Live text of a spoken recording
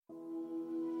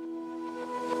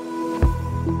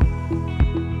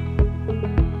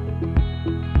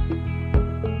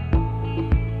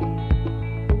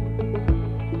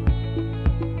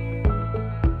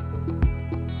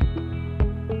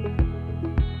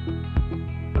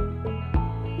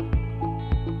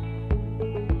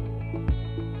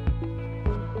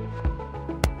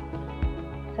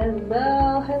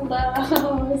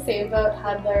Hello, Save Boat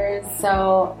Huddlers.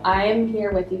 So I am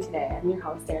here with you today. I'm your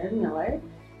host, Erin Miller.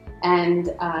 And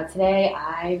today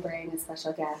I bring a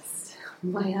special guest,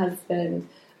 my husband.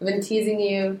 I've been teasing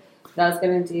you that I was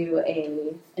going to do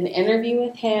an interview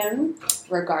with him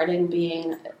regarding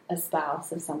being a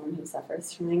spouse of someone who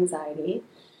suffers from anxiety.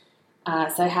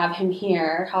 So I have him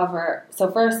here. However,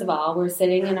 so first of all, we're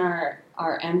sitting in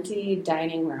our empty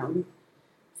dining room.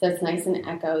 So it's nice and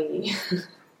echoey,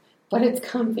 but it's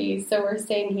comfy. So we're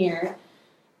staying here.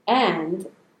 And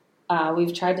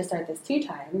we've tried to start this 2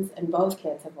 times, and both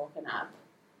kids have woken up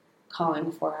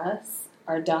calling for us.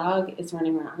 Our dog is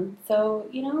running around. So,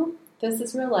 this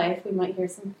is real life. We might hear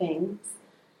some things.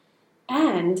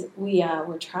 And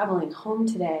we're traveling home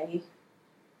today.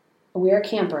 We are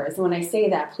campers. When I say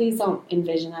that, please don't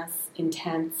envision us in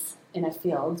tents in a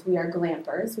field. We are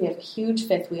glampers. We have a huge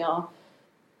 5th wheel.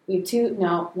 We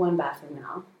have 1 bathroom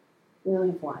now. We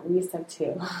only have 1. We used to have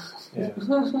 2. Yeah.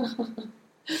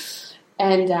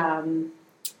 And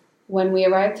when we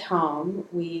arrived home,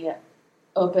 we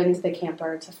opened the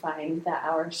camper to find that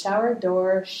our shower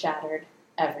door shattered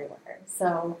everywhere.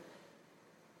 So,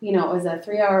 it was a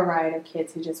 3-hour ride of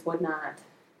kids who just would not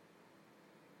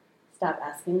stop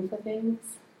asking for things,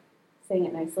 saying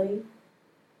it nicely.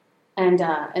 And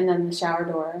then the shower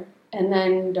door. And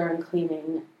then during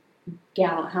cleaning,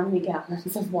 how many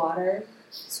gallons of water?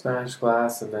 Smashed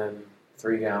glass and then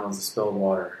 3 gallons of spilled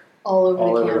water. All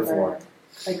over the camper. The floor.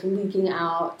 Like leaking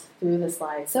out through the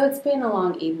slides. So it's been a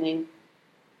long evening.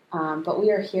 But we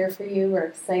are here for you. We're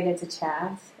excited to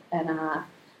chat. And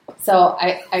so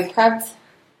I prepped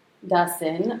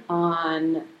Dustin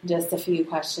on just a few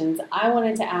questions I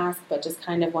wanted to ask, but just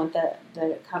kind of want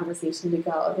the conversation to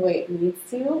go the way it needs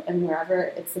to and wherever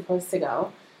it's supposed to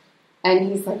go.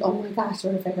 And he's like, oh my gosh,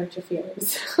 what if I hurt your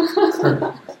feelings?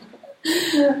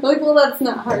 Like, well, that's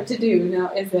not hard to do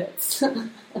now, is it?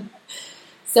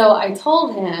 So I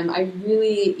told him, I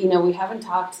really, we haven't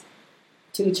talked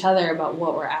to each other about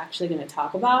what we're actually going to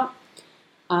talk about.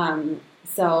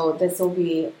 So this will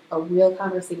be a real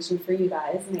conversation for you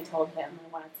guys. And I told him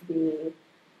I want it to be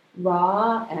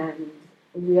raw and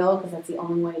real because that's the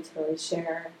only way to really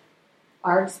share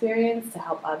our experience to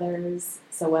help others.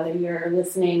 So whether you're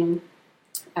listening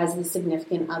as the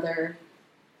significant other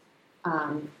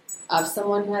of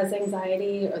someone who has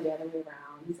anxiety or the other way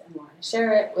around and want to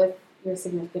share it with your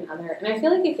significant other. And I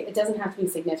feel like it doesn't have to be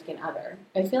significant other.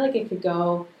 I feel like it could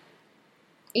go,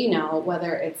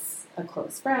 whether it's a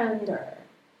close friend or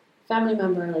family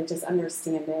member, like just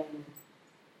understanding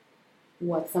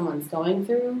what someone's going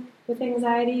through with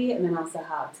anxiety and then also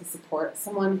how to support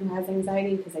someone who has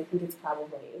anxiety because I think it's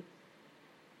probably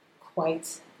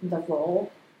quite the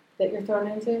role that you're thrown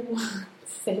into, to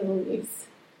say the least.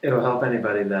 It'll help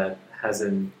anybody that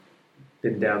hasn't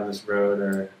been down this road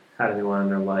or had anyone in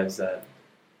their lives that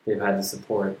they've had to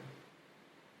support.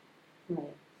 Right.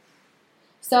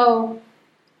 So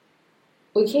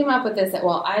we came up with this.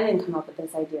 Well, I didn't come up with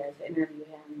this idea to interview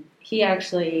him. He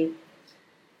actually,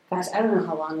 I don't know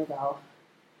how long ago,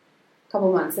 a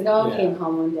couple months ago, came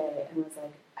home one day and was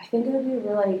like, I think it would be a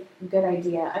really good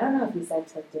idea. I don't know if he said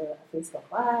to do a Facebook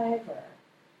Live or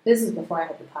this was before I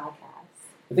had the podcast.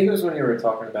 I think it was when you were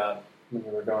talking about when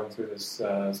you were going through this,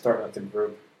 starting with the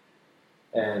group.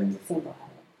 And Sample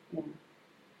habit,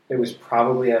 It was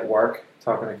probably at work,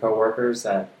 talking to coworkers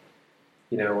that,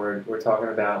 we're talking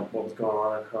about what was going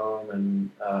on at home and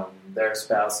their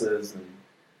spouses. And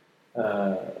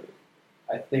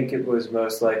I think it was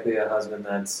most likely a husband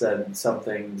that said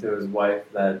something to his wife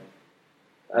that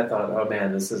I thought, oh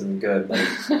man, this isn't good.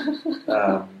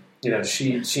 Like,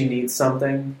 she needs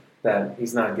something that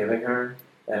he's not giving her.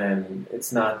 And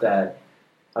it's not that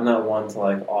I'm not one to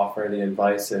like offer the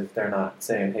advice if they're not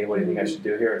saying, hey, what do you think I should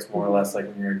do here? It's more or less like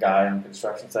when you're a guy on the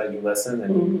construction site, you listen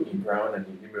and you groan and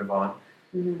you move on.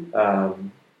 Mm-hmm.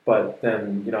 But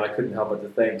then, I couldn't help but to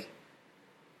think,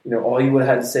 all you would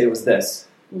have had to say was this,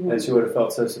 and she would have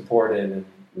felt so supported.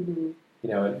 And,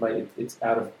 it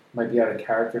might be out of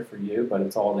character for you, but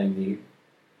it's all they need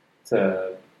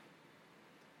to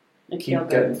keep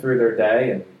getting through their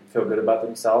day and feel good about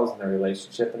themselves and their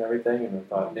relationship and everything. And I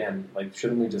thought, man, like,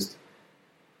 shouldn't we just...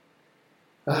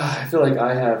 I feel like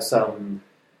I have some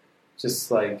just,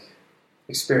 like,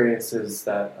 experiences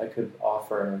that I could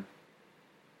offer,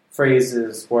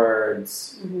 phrases,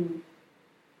 words.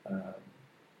 I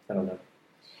don't know.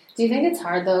 Do you think it's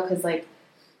hard, though? Because, like,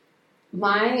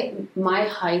 my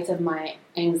height of my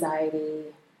anxiety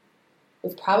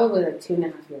was probably, like,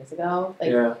 2.5 years ago.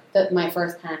 Like, my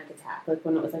first panic attack. Like,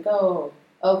 when it was like, oh...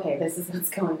 okay, this is what's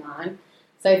going on.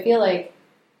 So I feel like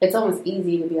it's almost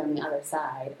easy to be on the other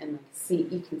side and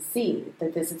like you can see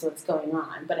that this is what's going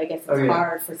on. But I guess it's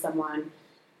hard for someone.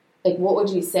 Like, what would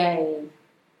you say?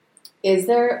 Is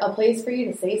there a place for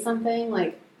you to say something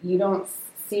like you don't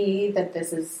see that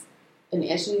this is an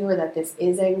issue or that this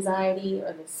is anxiety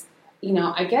or this?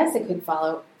 I guess it could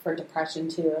follow for depression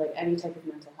too, or like any type of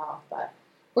mental health. But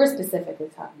we're specifically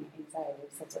talking anxiety,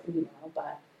 so that's what we know.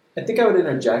 But I think I would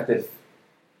interject if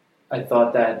I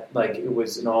thought that like it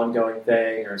was an ongoing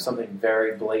thing or something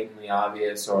very blatantly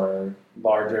obvious or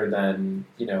larger than,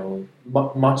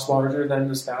 much larger than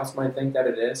the spouse might think that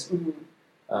it is,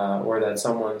 or that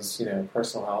someone's,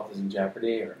 personal health is in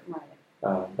jeopardy or,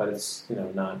 right. But it's,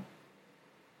 not,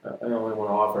 I only want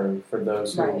to offer for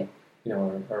those who, right.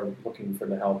 Are looking for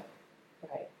the help.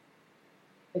 Right.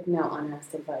 Like no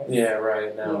honest advice. Yeah,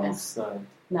 right. No, it's not.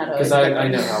 Not always. Because I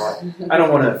know how I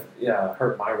don't want to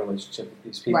hurt my relationship with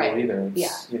these people either.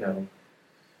 It's,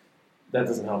 that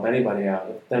doesn't help anybody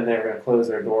out. Then they're going to close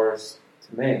their doors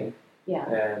to me. Yeah.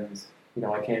 And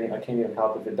I can't even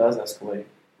help if it does escalate.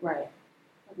 Right.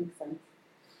 That makes sense.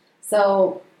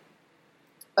 So,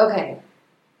 okay.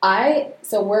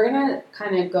 So we're going to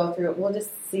kind of go through it. We'll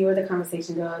just see where the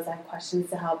conversation goes. I have questions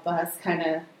to help us kind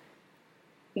of,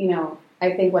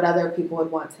 I think what other people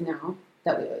would want to know.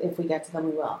 That if we get to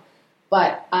them, we will.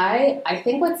 But I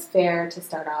think what's fair to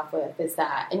start off with is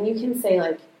that, and you can say,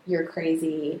 like, you're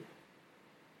crazy.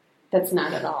 That's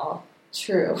not at all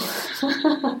true.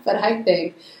 But I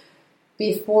think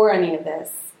before any of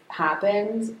this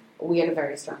happened, we had a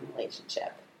very strong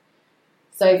relationship.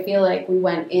 So I feel like we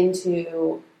went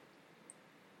into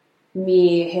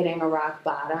me hitting a rock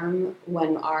bottom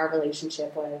when our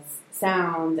relationship was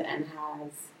sound and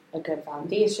has a good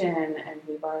foundation, and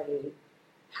we've already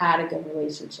had a good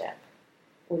relationship.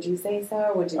 Would you say so?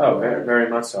 Or would you? Oh, very, very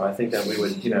much so. I think that we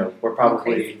would, we're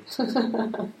probably,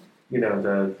 the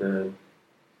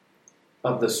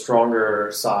of the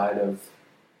stronger side of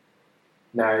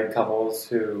married couples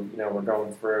who, were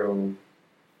going through.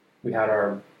 We had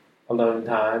our alone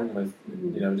time with,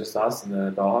 just us and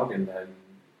the dog, and then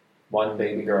one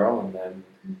baby girl, and then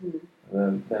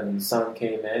then the son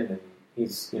came in, and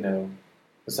he's,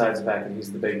 besides the fact that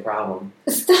he's the big problem.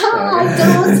 Stop!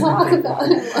 Don't talk about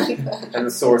him like that. And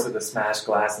the source of the smashed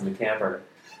glass in the camper.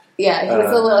 Yeah,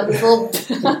 he's a little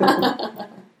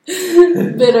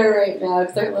bitter right now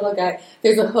because our little guy.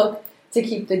 There's a hook to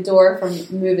keep the door from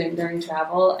moving during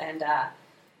travel, and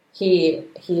he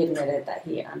admitted that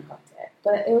he unhooked it.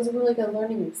 But it was a really good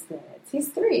learning experience. He's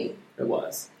 3. It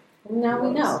was. Now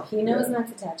we know. He knows not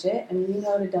to touch it, and we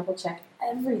know to double check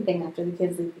everything after the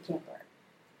kids leave the camper.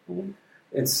 Right?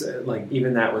 It's like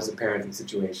even that was a parenting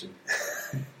situation.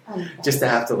 Just to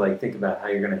have to think about how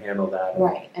you're going to handle that,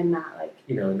 and not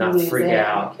not freak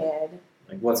out.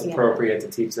 Like what's appropriate to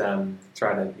teach them.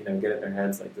 Try to get in their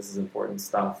heads like this is important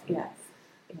stuff. Yes,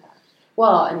 yeah.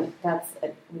 Well, and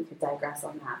we could digress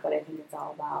on that, but I think it's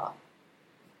all about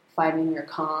finding your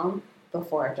calm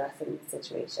before addressing the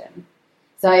situation.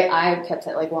 So I kept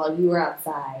it while you were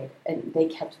outside, and they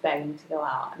kept begging to go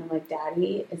out, and I'm like,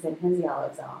 Daddy is in his yellow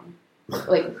zone.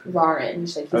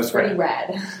 Orange, he's pretty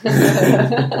red.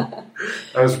 I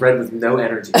was red with no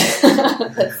energy.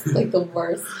 That's the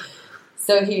worst.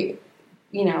 So he,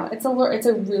 it's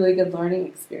a really good learning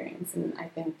experience, and I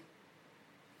think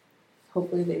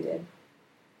hopefully they did.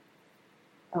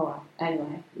 Oh well.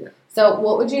 Anyway, yeah. So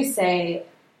what would you say?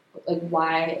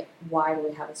 Why do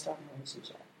we have a strong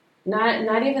relationship?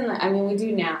 Not even we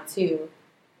do now too,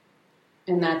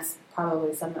 and that's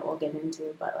probably something that we'll get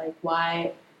into. But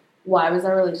why was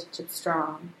our relationship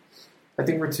strong? I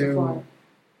think we're two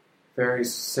very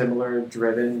similar,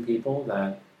 driven people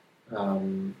that,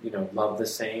 love the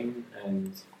same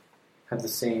and have the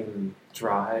same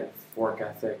drive, work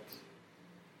ethic,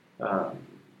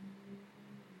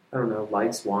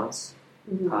 likes, wants,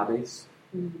 hobbies,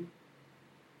 and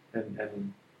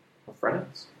we're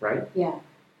friends, right? Yeah.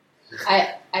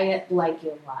 I like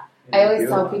you a lot. I always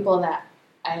tell people that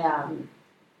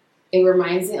it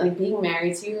reminds me, being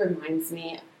married to you reminds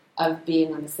me of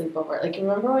being on a sleepover.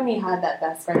 Remember when you had that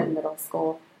best friend in middle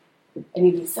school, and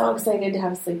you'd be so excited to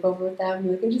have a sleepover with them?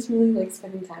 You're I just really like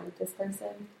spending time with this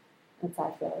person. That's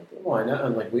how I feel like. Well, I know,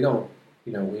 and we don't,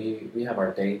 we have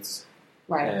our dates,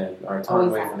 right, and our time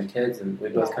away from the kids, and we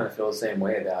both kind of feel the same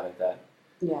way about it. That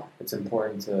it's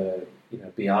important to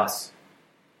be us,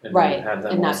 and have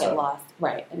them and not also get lost,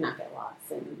 and not get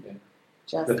lost, and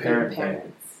just the be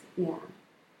parents. Yeah.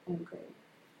 I agree.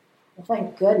 Well,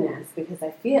 thank goodness, because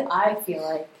I feel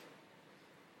like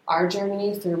our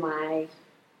journey through my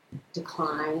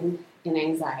decline in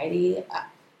anxiety,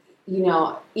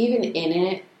 even in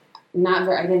it,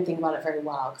 I didn't think about it very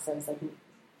well because I was like,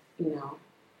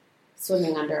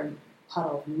 swimming under a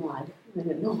puddle of mud. I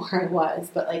didn't know where I was,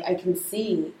 but like I can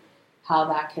see how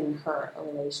that can hurt a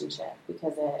relationship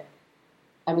because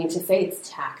to say it's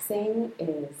taxing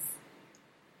is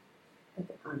like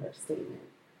an understatement,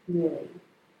 really,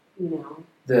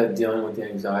 The dealing with the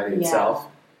anxiety itself,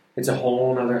 it's a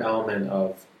whole other element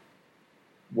of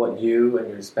what you and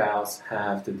your spouse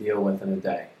have to deal with in a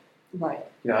day. Right.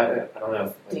 I don't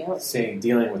know if saying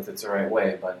dealing with it's the right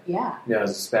way, but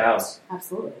as a spouse,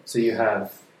 absolutely. So you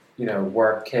have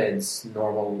work, kids,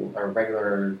 normal or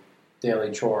regular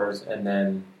daily chores, and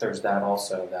then there's that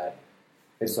also that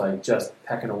is like just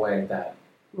pecking away at that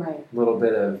little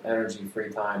bit of energy, free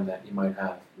time that you might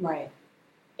have. Right.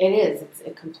 It is.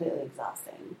 It's completely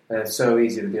exhausting. And it's so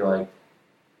easy to be like,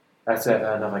 that's it, I've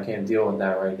had enough, I can't deal with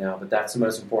that right now. But that's the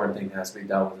most important thing that has to be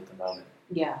dealt with at the moment.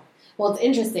 Yeah. Well, it's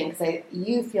interesting because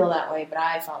you feel that way, but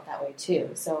I felt that way too.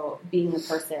 So being the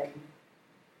person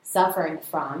suffering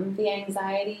from the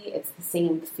anxiety, it's the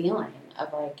same feeling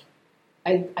of like,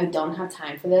 I don't have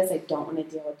time for this. I don't want to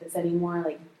deal with this anymore.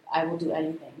 Like, I will do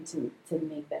anything to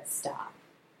make this stop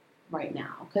right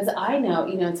now. Because I know,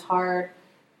 it's hard.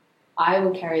 I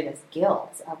would carry this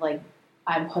guilt of like,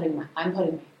 I'm putting my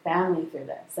family through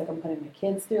this. Like, I'm putting my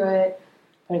kids through it,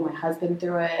 putting my husband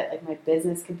through it. Like, my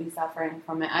business could be suffering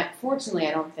from it. Fortunately,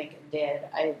 I don't think it did.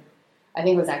 I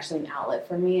think it was actually an outlet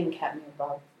for me and kept me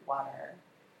above water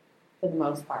for the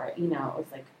most part. It was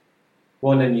like.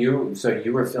 Well, and then you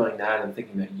were feeling that and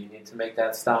thinking that you need to make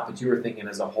that stop, but you were thinking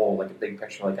as a whole, like a big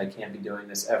picture, like I can't be doing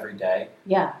this every day.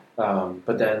 Yeah.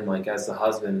 But then, like as the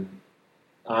husband,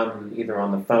 I'm either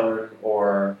on the phone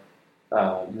or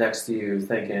next to you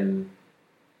thinking,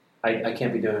 I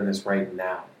can't be doing this right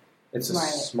now. It's a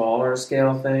smaller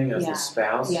scale thing as a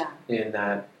spouse in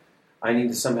that I need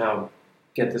to somehow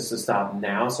get this to stop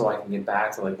now so I can get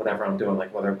back to like whatever I'm doing,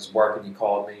 like whether it was work and you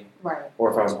called me, or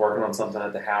if I was working on something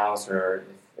at the house, or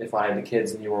if I had the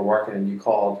kids and you were working and you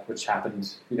called, which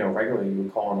happened, regularly, you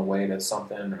would call on the way to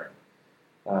something, or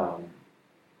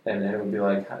and it would be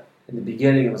like, in the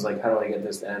beginning it was like, how do I get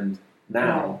this to end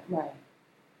now? Right.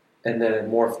 And then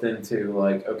it morphed into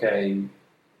like, okay,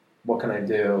 what can I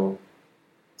do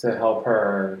to help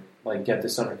her like get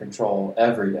this under control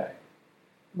every day?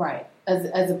 Right.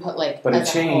 As a like. But it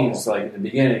changed like in the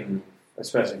beginning,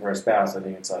 especially for a spouse. I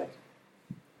think it's like,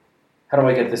 how do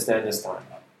I get this to end this time?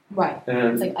 Right. And then,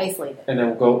 it's like isolated. And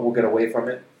then we'll get away from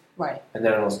it. Right. And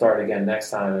then it'll start again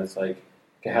next time. And it's like,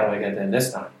 okay, how do I get it to end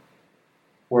this time?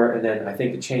 And then I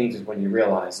think the change is when you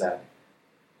realize that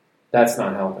that's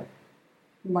not helping.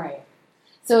 Right.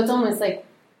 So it's almost like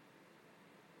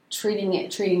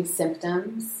treating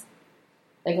symptoms.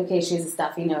 Like, okay, she has a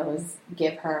stuffy nose.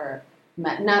 Give her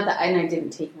not that, and I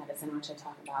didn't take medicine, which I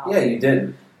talk about. Yeah, you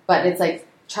didn't. But it's like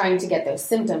trying to get those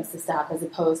symptoms to stop, as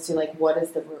opposed to like, what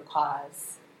is the root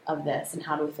cause of this, and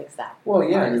how do we fix that? Well,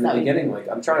 yeah, in the beginning, like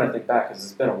I'm trying to think back because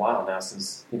it's been a while now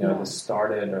since this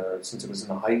started, or since it was in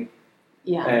the height.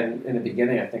 Yeah. And in the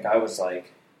beginning, I think I was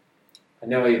like, I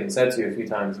know I even said to you a few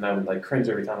times, and I would like cringe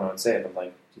every time I would say it, but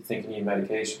like, do you think you need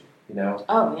medication?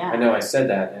 Oh yeah. I know I said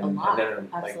that, and then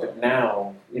like, but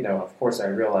now, of course, I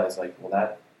realize like, well,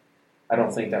 that I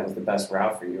don't think that was the best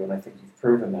route for you, and I think you've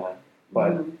proven that.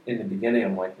 But in the beginning,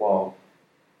 I'm like, well,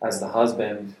 as the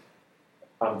husband,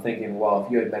 I'm thinking, well,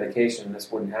 if you had medication,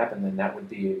 this wouldn't happen. Then that would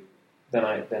be,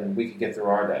 then we could get through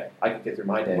our day. I could get through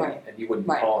my day, and you wouldn't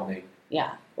be calling me.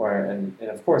 Yeah. And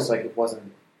of course, like it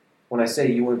wasn't. When I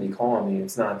say you wouldn't be calling me,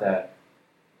 it's not that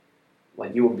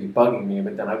like you would be bugging me,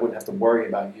 but then I wouldn't have to worry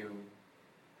about you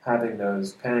having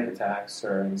those panic attacks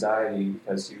or anxiety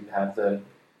because you have the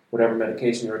whatever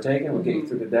medication you were taking would get you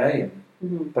through the day.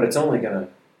 But it's only going to,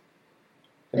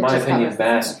 in my opinion,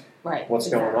 mask what's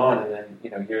going on, and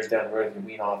then years down the road you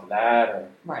wean off of that, or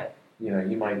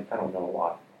you might, I don't know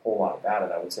a whole lot about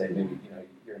it. I would say maybe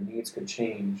your needs could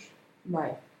change,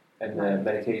 and the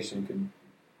medication could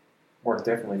work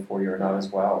differently for you or not as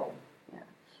well. Yeah.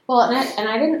 Well, and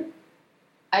I didn't.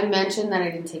 I mentioned that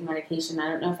I didn't take medication. I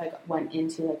don't know if I went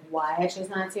into like why I chose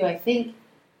not to. I think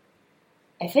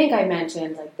I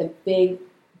mentioned like the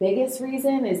biggest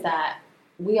reason is that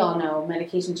we all know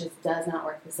medication just does not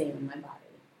work the same in my body.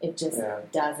 It just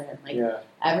doesn't. Like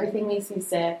everything makes me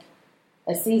sick.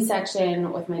 A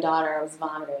C-section with my daughter, I was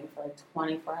vomiting for like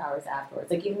 24 hours afterwards.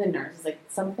 Like even the nurse was like,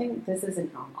 this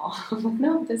isn't normal. I'm like,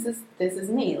 no, this is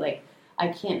me. Like I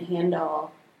can't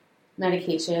handle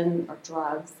medication or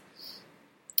drugs.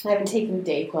 I haven't taken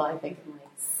Dayquil, I think, in like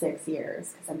 6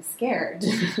 years because I'm scared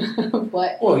of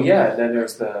what. Well, yeah. Then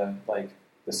there's the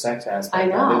sex aspect. I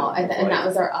know, of it, and that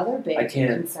was our other big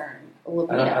concern.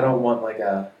 I don't want like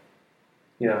a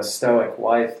a stoic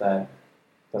wife that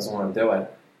doesn't want to do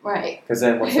it. Right. Because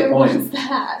then what's the Who point? wants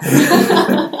that?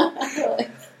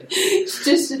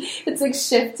 It's like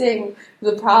shifting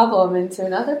the problem into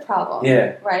another problem.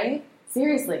 Yeah. Right?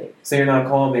 Seriously. So you're not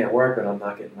calling me at work, but I'm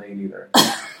not getting laid either.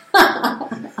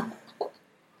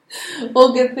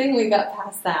 Well, good thing we got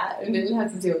past that and didn't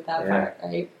have to deal with that Yeah. part,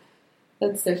 right?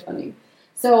 That's so funny.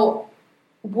 So,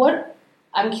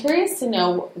 I'm curious to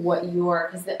know what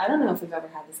because I don't know if we've ever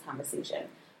had this conversation,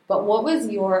 but what was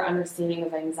your understanding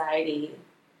of anxiety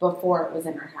before it was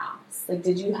in our house? Like,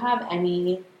 did you have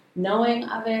any knowing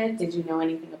of it? Did you know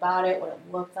anything about it? What it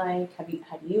looked like? Had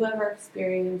you ever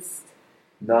experienced?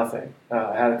 Nothing.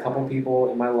 I had a couple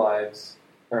people in my life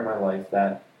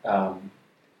that,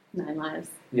 9 lives.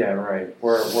 yeah, right.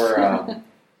 We're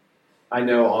I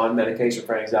know on medication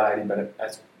for anxiety, but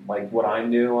that's like what I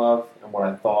knew of and what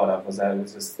I thought of was that it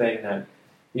was this thing that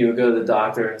you would go to the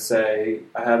doctor and say,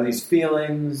 I have these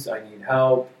feelings, I need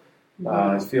help,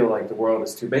 I feel like the world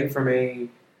is too big for me,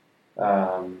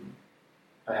 I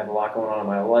have a lot going on in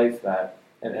my life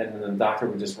and then the doctor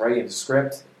would just write you a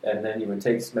script, and then you would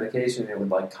take this medication and it would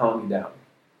like calm you down.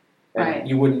 And Right.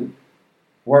 you wouldn't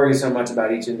worry so much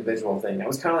about each individual thing. That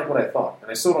was kind of like what I thought.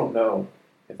 And I still don't know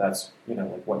if that's,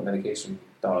 like what medication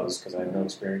does, because I have no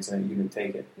experience in it. You can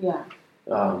take it. Yeah.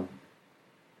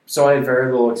 So I had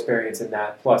very little experience in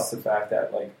that, plus the fact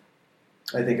that, like,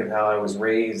 I think of how I was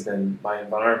raised and my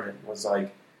environment was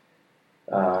like,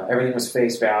 everything was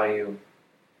face value,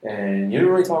 and you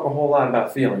didn't really talk a whole lot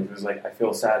about feelings. It was like, I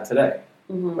feel sad today.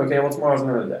 Mm-hmm. Okay, well, tomorrow's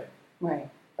another day. Right.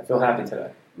 I feel happy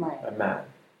today. Right. I'm mad.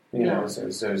 Yeah. So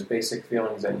those basic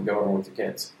feelings that you go over with your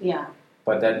kids. Yeah.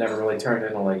 But that never really turned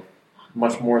into, like,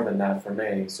 much more than that for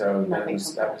me. So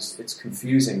it's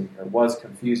confusing. It was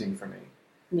confusing for me.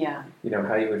 Yeah.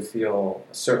 How you would feel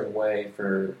a certain way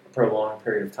for a prolonged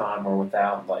period of time, or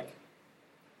without, like,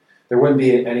 there wouldn't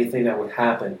be anything that would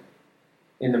happen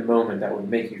in the moment that would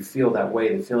make you feel that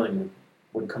way. The feeling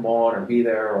would come on or be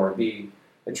there, or be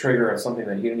a trigger of something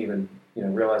that you didn't even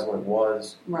realize what it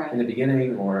was Right. in the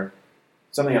beginning, or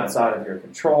something outside of your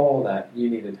control that you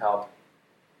needed help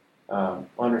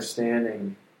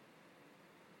understanding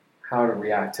how to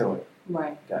react to it.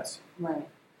 Right. I guess. Right.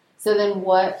 So then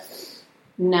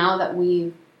now that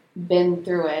we've been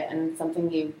through it and it's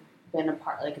something you've been a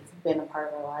part, like it's been a part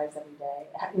of our lives every day,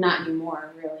 not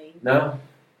anymore really, No.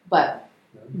 but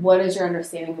what is your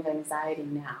understanding of anxiety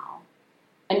now?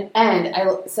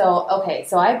 So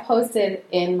I posted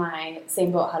in my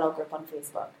Same Boat Huddle group on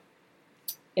Facebook,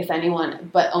 if anyone,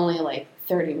 but only like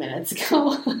 30 minutes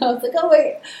ago. I was like, oh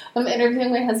wait, I'm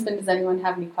interviewing my husband. Does anyone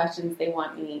have any questions they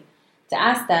want me to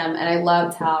ask them? And I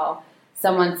loved how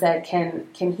someone said, can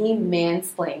he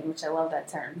mansplain, which I love that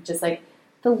term, just like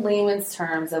the layman's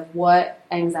terms of what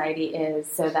anxiety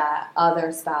is, so that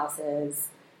other spouses,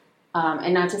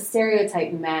 and not just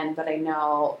stereotype men, but I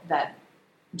know that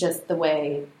just the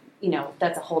way,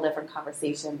 that's a whole different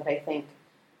conversation, but I think,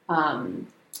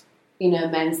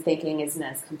 men's thinking isn't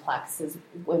as complex as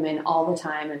women all the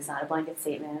time, and it's not a blanket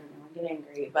statement, and I don't get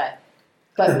angry, but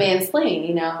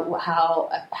mansplain,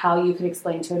 how you could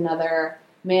explain to another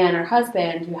man or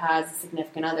husband who has a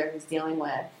significant other who's dealing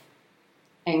with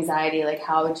anxiety, like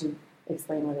how would you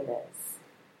explain what it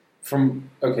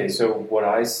is? So what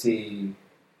I see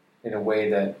in a way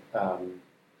that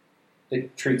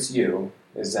it treats you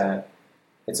is that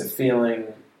it's a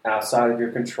feeling outside of your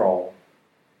control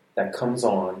that comes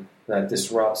on, that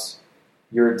disrupts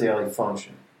your daily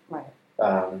function. Right.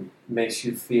 Makes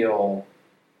you feel,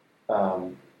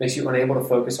 makes you unable to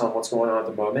focus on what's going on at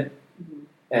the moment, Mm-hmm.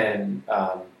 and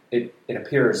it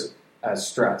appears as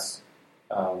stress,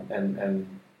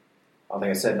 and like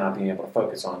I said, not being able to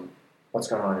focus on what's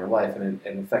going on in your life, and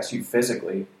it affects you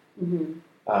physically. Mm-hmm.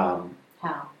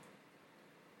 How?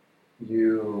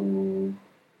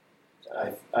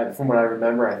 From what I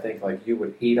remember, I think like you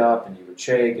would heat up and you would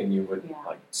shake and you would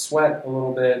like sweat a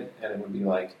little bit, and it would be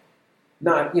like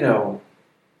not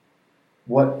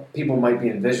what people might be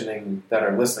envisioning that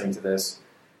are listening to this,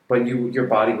 but your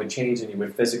body would change and you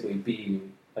would physically be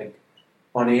like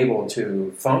unable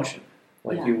to function.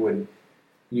 Like you would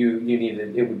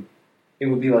needed it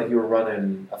would be like you were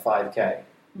running a 5K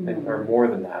Mm-hmm. or more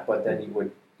than that, but then you would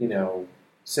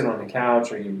sit on the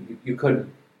couch, or you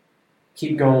couldn't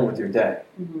keep going with your day.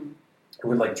 Mm-hmm. It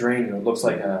would like drain you. It looks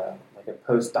like a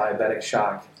post-diabetic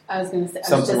shock. I was going to say,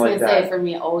 Something like that. for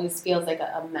me, it always feels like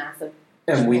a massive.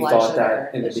 And we blood thought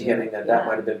sugar that in the issue. beginning that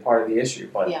might have been part of the issue,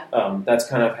 but that's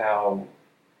kind of how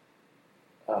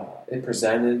it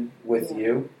presented with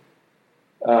you.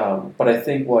 But I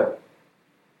think what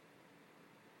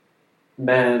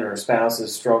men or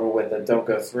spouses struggle with that don't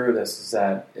go through this is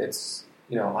that it's,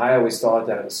 I always thought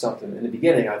that it was something, in the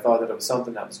beginning, I thought that it was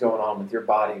something that was going on with your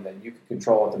body that you could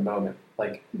control at the moment.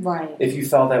 Like, right. if you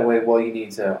felt that way, well, you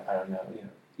need to, I don't know,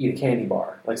 eat a candy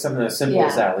bar. Like something as simple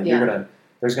as that. Like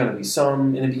there's going to be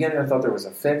some, in the beginning, I thought there was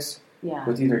a fix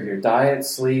with either your diet,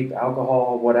 sleep,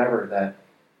 alcohol, whatever, that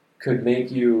could make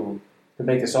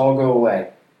this all go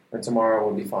away, and tomorrow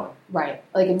will be fine. Right,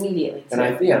 like immediately. Too. And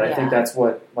I think that's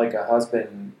what like a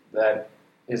husband that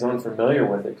is unfamiliar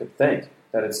with it could think,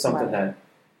 that it's something that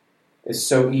is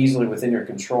so easily within your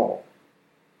control.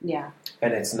 Yeah.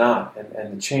 And it's not.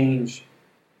 And the change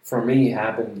for me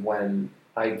happened when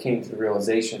I came to the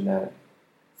realization that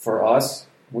for us,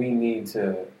 we need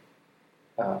to.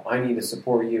 I need to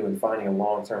support you in finding a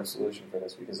long-term solution for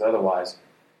this, because otherwise,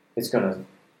 it's going to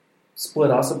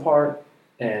split us apart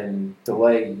and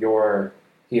delay your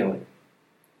healing.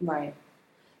 Right.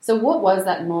 So what was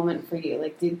that moment for you?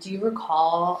 Like, do you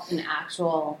recall an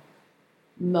actual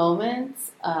moment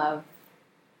of,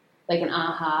 like, an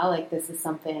aha, like, this is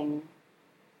something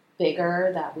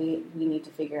bigger that we need to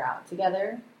figure out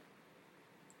together?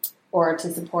 Or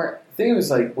to support? I think it was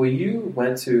like, well, you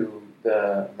went to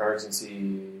the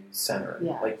emergency center,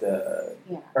 like the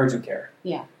urgent care.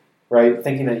 Yeah. Right?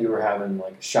 Thinking that you were having,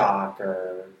 like, a shock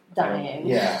or... dying.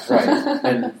 Yeah,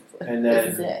 right. And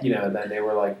then, then they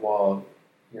were like, well,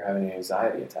 you're having an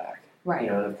anxiety attack. Right.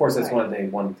 And of course, that's when they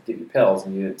wanted to give you pills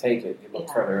and you didn't take it. You looked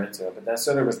further into it. But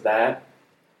so there was that.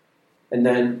 And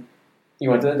then you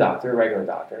went to the doctor, a regular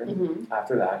doctor,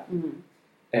 after that. Mm-hmm.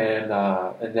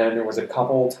 And then there was a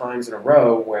couple times in a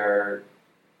row where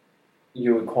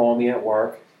you would call me at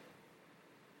work,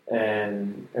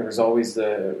 and it was always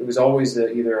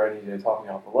the either I needed to talk me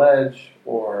off the ledge,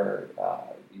 or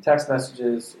text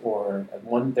messages, or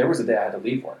there was a day I had to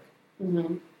leave work,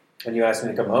 and you asked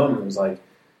me to come home, and it was like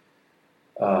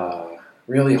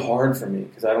really hard for me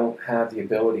because I don't have the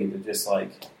ability to just,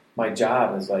 like, my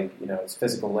job is like, it's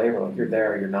physical labor, like you're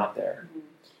there or you're not there.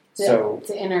 To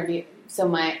interview. So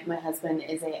my husband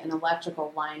is an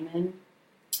electrical lineman.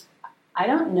 I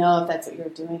don't know if that's what you're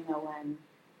doing though when.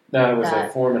 No, it was a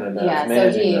foreman and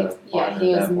managing.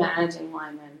 He was managing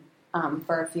lineman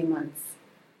for a few months,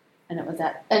 and it was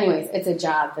that. Anyways, it's a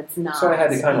job that's not. So I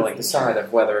had to kind of like decide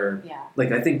of whether,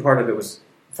 like, I think part of it was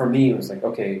for me. It was like,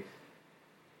 okay,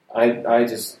 I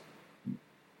just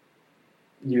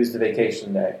used the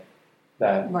vacation day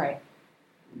that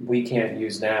we can't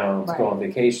use now to go on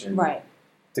vacation. Right.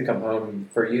 To come home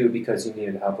for you because you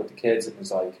needed help with the kids. It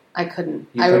was like... I couldn't.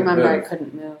 I remember move. I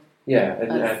couldn't move. Yeah,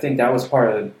 and I think that was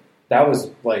part of... That was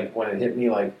like when it hit me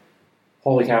like,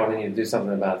 holy cow, we need to do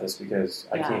something about this because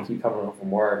I can't keep coming home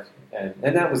from work. And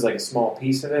that was like a small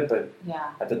piece of it, but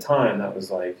at the time that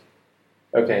was like,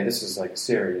 okay, this is like a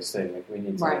serious thing. Like we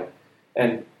need to... Right.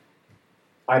 And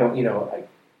I don't,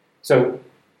 so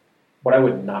what I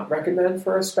would not recommend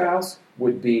for a spouse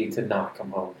would be to not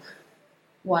come home.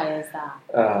 Why is that?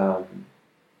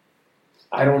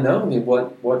 I don't know. I mean,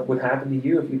 what would happen to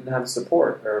you if you didn't have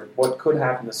support, or what could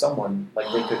happen to someone? Like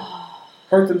they could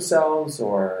hurt themselves,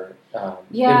 or so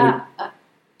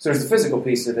there's the physical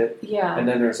piece of it, and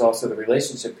then there's also the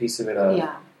relationship piece of it. Of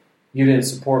you didn't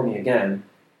support me again,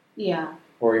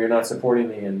 or you're not supporting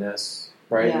me in this,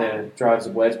 right? And then it drives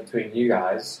a wedge between you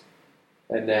guys,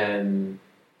 and then.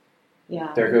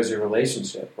 Yeah. There goes your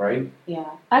relationship, right? Yeah.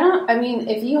 I mean,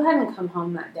 if you hadn't come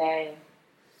home that day,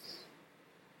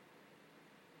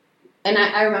 and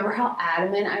I remember how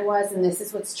adamant I was, and this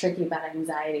is what's tricky about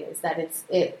anxiety, is that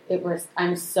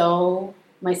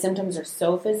my symptoms are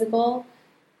so physical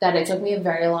that it took me a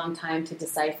very long time to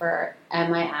decipher,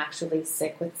 am I actually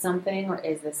sick with something, or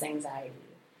is this anxiety?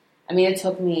 I mean, it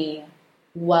took me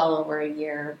well over a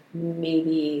year,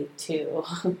 maybe two,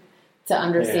 to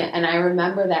understand. And I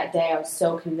remember that day I was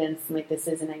so convinced, like, this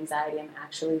isn't anxiety, I'm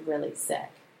actually really sick.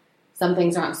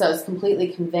 Something's wrong. So I was completely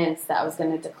convinced that I was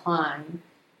going to decline,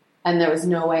 and there was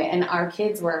no way. And our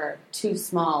kids were too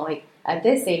small. Like, at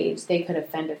this age, they could have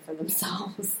fended for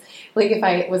themselves. Like, if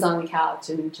I was on the couch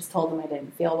and just told them I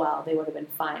didn't feel well, they would have been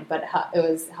fine. But it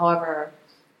was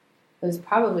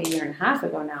probably a year and a half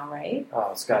ago now, right?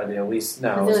 Oh, it's got to be at least,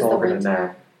 no, it was longer than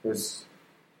that. It was,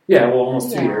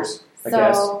 almost 2 years, I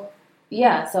guess.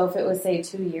 Yeah, so if it was, say,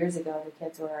 2 years ago, the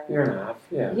kids were... Year and a half,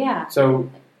 Yeah. So,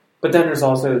 but then there's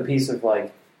also the piece of,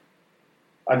 like,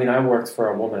 I mean, I worked for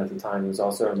a woman at the time who was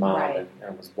also a mom, and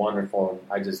it was wonderful.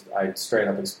 And I straight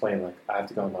up explained, like, I have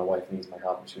to go, my wife needs my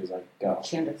help. And she was like, go.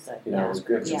 She understood. It was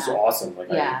good. She was awesome. Like,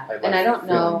 and I don't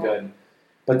know... Good.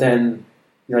 But then,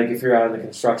 like, if you're out in the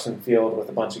construction field with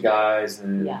a bunch of guys,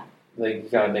 and like you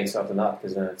got to make something up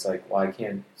because then it's like, well, I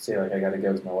can't say like I got to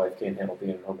go because my wife can't handle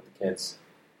being at home with the kids.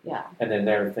 Yeah. And then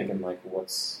they're thinking like,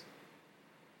 what's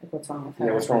wrong with her?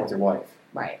 Yeah, what's wrong with your wife?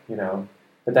 Right. You know,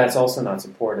 but that's also not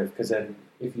supportive because then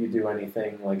if you do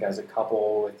anything like as a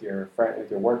couple with your friend,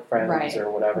 with your work friends or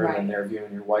whatever, then they're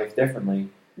viewing your wife differently.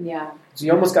 Yeah. So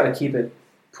you almost got to keep it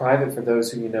private for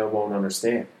those who you know won't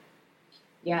understand.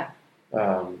 Yeah.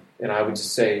 And I would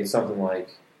just say something like,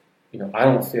 you know, I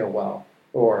don't feel well,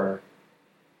 or,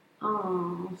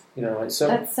 oh, you know, so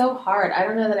that's so hard. I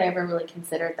don't know that I ever really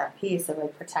considered that piece of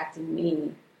like protecting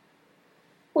me.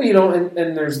 Well, you know, and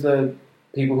there's the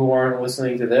people who aren't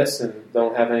listening to this and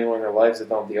don't have anyone in their lives that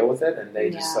don't deal with it, and they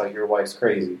just like, your wife's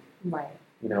crazy. Right.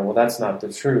 You know, well, that's not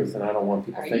the truth, and I don't want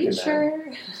people thinking that.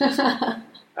 Are you sure?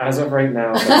 As of right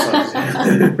now, that's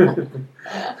not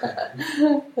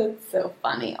That's so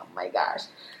funny. Oh my gosh.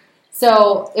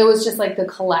 So it was just like the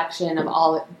collection of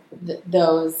all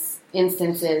those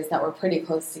instances that were pretty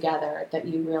close together that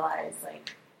you realize,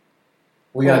 like,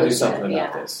 we got to do something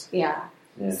about this. Yeah.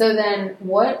 So then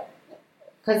what,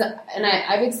 because, and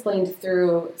I've explained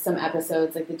through some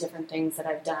episodes, like the different things that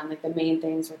I've done, like the main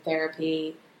things were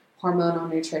therapy, hormonal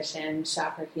nutrition,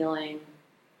 chakra healing,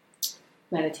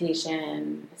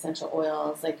 meditation, essential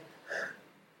oils, like.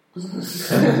 Why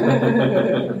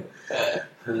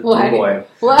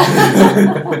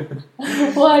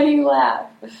do you laugh?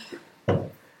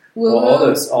 Well,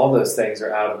 all those things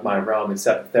are out of my realm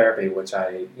except therapy, which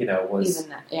I, you know, was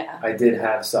even that, yeah. I did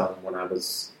have some when I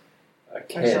was a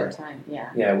kid. For a short time,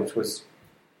 yeah. Yeah, which was,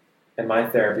 and my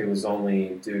therapy was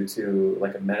only due to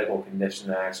like a medical condition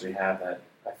that I actually have that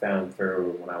I found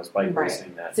through when I was bike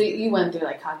racing. That so you went through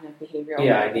like cognitive behavioral.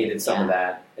 Yeah, I needed some of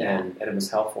that, and it was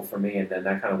helpful for me, and then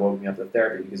that kind of woke me up to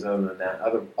therapy because other than that,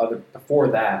 other before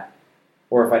that,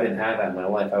 or if I didn't have that in my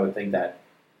life, I would think that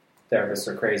therapists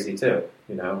are crazy too,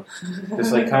 you know,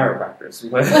 just like chiropractors.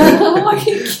 Are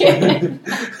you kidding?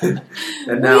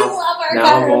 And now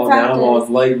I'm all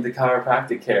enlightened to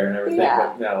chiropractic care and everything.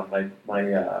 Yeah. But no,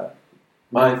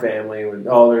 my family would,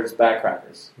 there's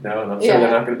backcrackers, you know, and I'm sure they're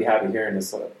not going to be happy hearing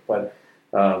this. But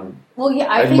well, yeah,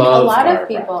 I think a lot of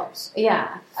people.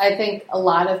 Yeah, I think a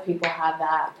lot of people have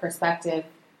that perspective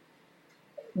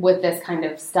with this kind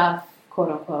of stuff,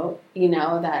 quote unquote. You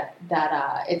know that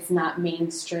it's not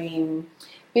mainstream.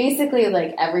 Basically,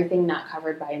 like everything not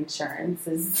covered by insurance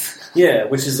is. Yeah,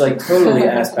 which is like totally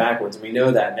ass backwards. We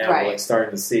know that now. We're like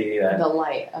starting to see that the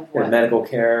light of the medical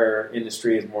care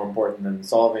industry is more important than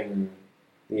solving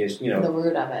the issue. You know, the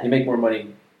root of it. You make more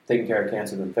money taking care of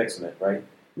cancer than fixing it, right?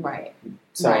 Right.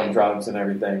 Selling drugs and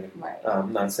everything. Right.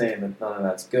 I'm not saying that none of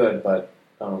that's good, but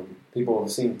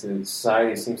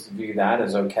society seems to view that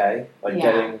as okay, like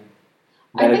getting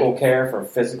medical care for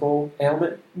physical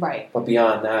ailment. Right. But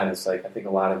beyond that, it's like I think a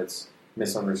lot of it's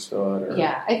misunderstood.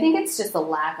 Yeah, I think it's just a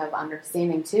lack of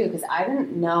understanding too, because I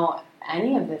didn't know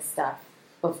any of this stuff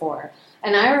before,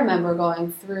 and I remember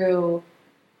going through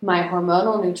my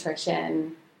hormonal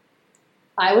nutrition.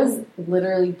 I was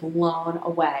literally blown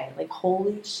away. Like,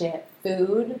 holy shit,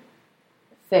 food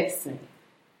fixed me.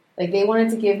 Like, they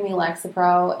wanted to give me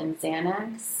Lexapro and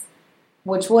Xanax,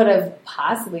 which would have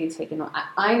possibly taken...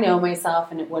 I know myself,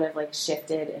 and it would have, like,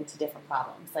 shifted into different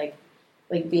problems. Like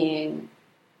being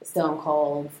stone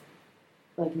cold,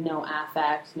 like, no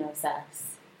affect, no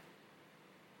sex.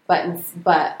 But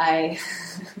I...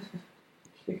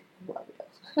 love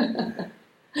you.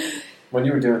 When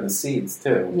you were doing the seeds,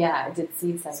 too. Yeah, I did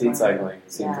seed cycling. Seed cycling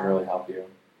seemed to really help you.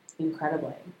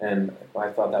 Incredibly. And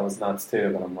I thought that was nuts,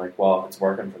 too, but I'm like, well, if it's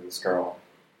working for this girl,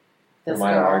 who am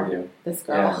I to argue? This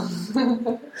girl.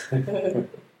 Yeah.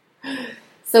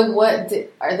 So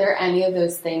are there any of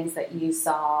those things that you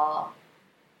saw...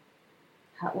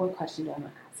 what question do I want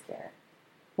to ask here?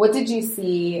 What did you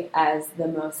see as the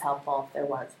most helpful, if there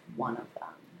was one of them?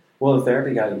 Well, the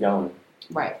therapy got you going.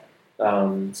 Right.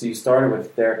 So you started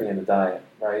with therapy and the diet,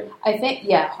 right? I think,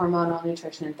 hormonal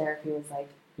nutrition and therapy was like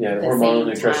the hormonal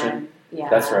nutrition. Time. Yeah,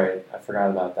 that's right. I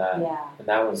forgot about that. Yeah, and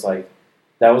that was a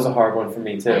hard one for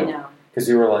me too. I know, because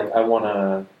you were like, I want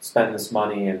to spend this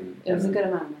money, and it was a good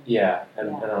amount of money. Yeah,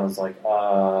 and I was like,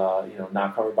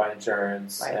 not covered by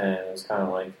insurance, right. And it was kind of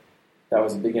like that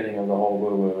was the beginning of the whole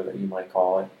woo-woo that you might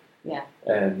call it. Yeah,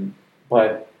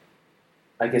 but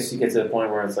I guess you get to the point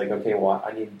where it's like, okay, well,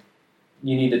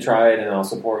 you need to try it, and I'll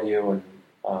support you. And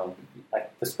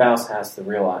the spouse has to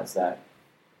realize that,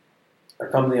 or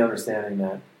come to the understanding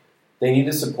that they need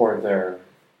to support their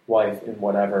wife in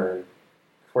whatever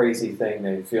crazy thing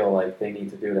they feel like they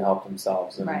need to do to help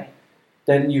themselves. And right.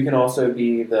 Then you can also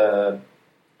be the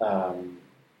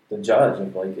judge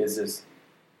of like, is this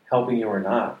helping you or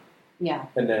not? Yeah.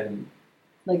 And then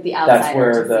Like the outsider. That's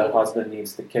where the husband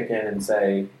needs to kick in and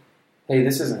say, hey,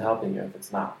 this isn't helping you if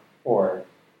it's not. Or,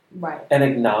 right. And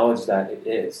acknowledge that it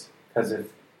is. Because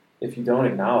if you don't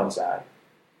acknowledge that,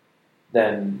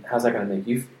 then how's that going to make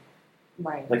you feel?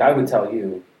 Right. Like I would tell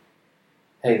you,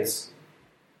 hey,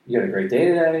 you had a great day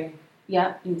today.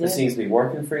 Yeah, you did. This seems to be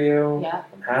working for you. Yeah.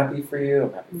 I'm happy for you.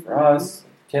 I'm happy for us.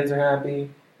 The kids are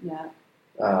happy. Yeah.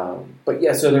 But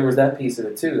yeah, so there was that piece of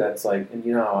it too. That's like, and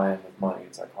you know how I am with money.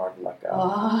 It's like hard to let go.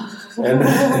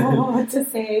 Oh, to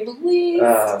say the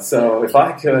least. So if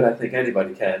I could, I think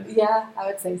anybody can. Yeah, I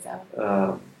would say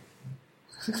so.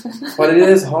 But it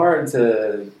is hard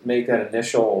to make that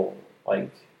initial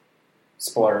like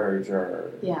splurge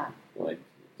or like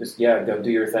just go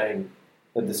do your thing.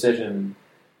 The decision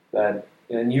that,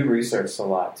 and you researched a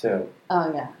lot too.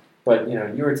 Oh yeah. But,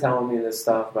 you were telling me this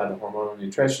stuff about the hormonal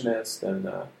nutritionist and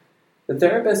the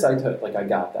therapist I took, like, I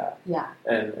got that. Yeah.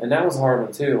 And that was a hard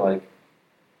one, too. Like,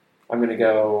 I'm going to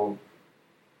go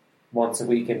once a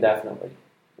week indefinitely.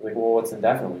 Like, well, what's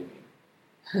indefinitely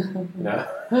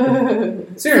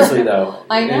mean? Seriously, though.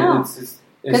 I know.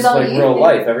 It's like real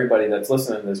life. Everybody that's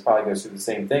listening to this probably goes through the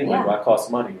same thing. Like, that costs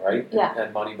money, right? Yeah.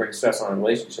 And money brings stress on a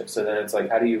relationship. So then it's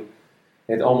like,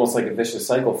 it's almost like a vicious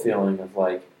cycle feeling of,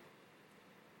 like,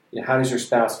 how does your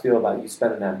spouse feel about you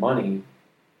spending that money,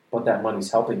 but that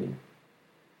money's helping you?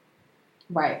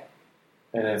 Right.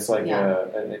 And it's like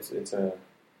it's a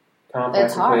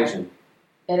complex equation.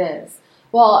 It is.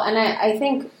 Well, and I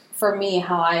think for me,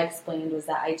 how I explained was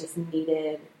that I just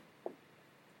needed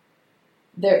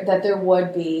there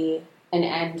would be an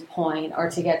end point, or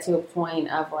to get to a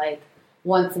point of like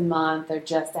once a month or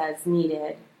just as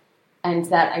needed, and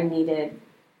that I needed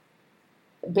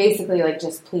basically like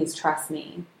just please trust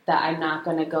me that I'm not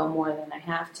going to go more than I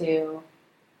have to.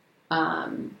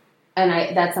 And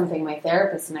that's something my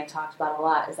therapist and I talked about a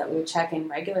lot, is that we would check in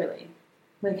regularly.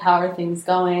 Like, how are things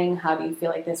going? How do you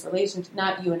feel like this relationship,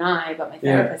 not you and I, but my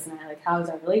therapist and I, like, how is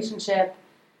our relationship?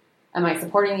 Am I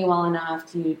supporting you well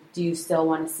enough? Do you still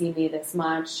want to see me this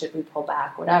much? Should we pull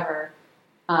back? Whatever.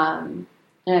 And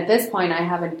at this point, I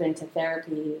haven't been to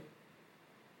therapy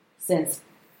since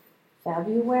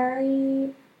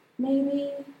February,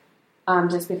 maybe.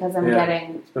 Just because I'm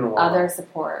getting other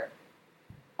support,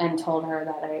 and told her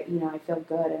that I feel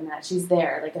good and that she's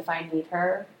there. Like, if I need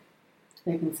her,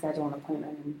 they can schedule an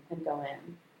appointment and go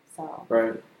in. So,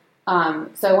 right.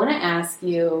 So I want to ask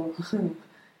you,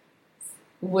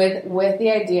 with the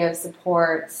idea of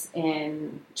support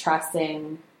in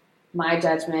trusting my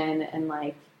judgment and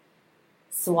like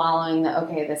swallowing that,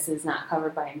 okay, this is not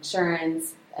covered by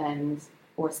insurance and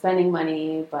we're spending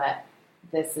money, but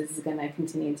this is going to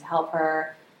continue to help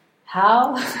her.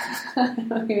 How? I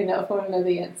don't even know if I know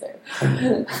the answer.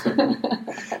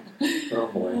 Oh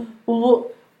boy.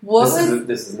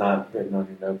 This is not written on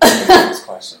your notebook. This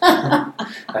question. I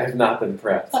have not been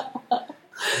prepped.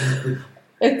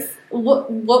 What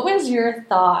was your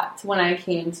thought when I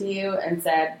came to you and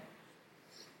said,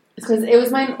 because it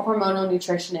was my hormonal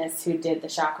nutritionist who did the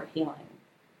chakra healing.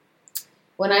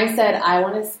 When I said I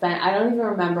want to spend, I don't even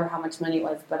remember how much money it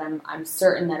was, but I'm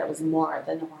certain that it was more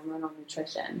than the hormonal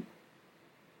nutrition.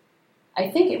 I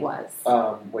think it was.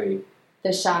 Wait.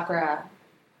 The chakra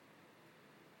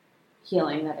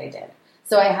healing that I did.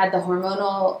 So I had the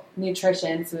hormonal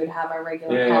nutrition, so we would have our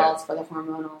regular calls for the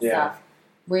hormonal stuff.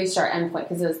 Reached our endpoint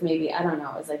because it was maybe, I don't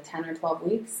know, it was like 10 or 12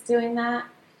 weeks doing that.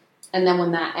 And then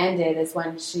when that ended is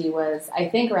when she was, I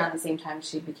think around the same time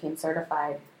she became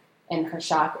certified in her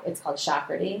chakra, it's called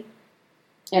Chakrity.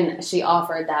 And she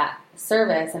offered that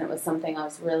service, and it was something I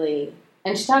was really,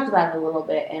 and she talked about it a little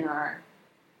bit in our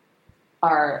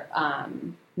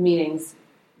meetings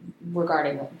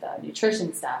regarding the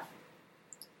nutrition stuff.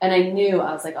 And I knew,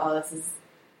 I was like, oh, this is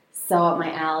so up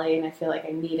my alley, and I feel like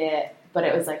I need it. But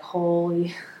it was like,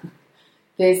 holy,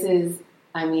 this is,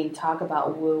 I mean, talk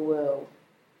about woo-woo.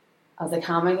 I was like,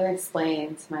 how am I going to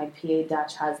explain to my PA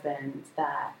Dutch husband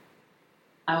that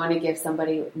I want to give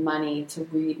somebody money to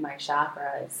read my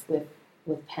chakras with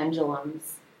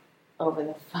pendulums over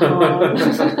the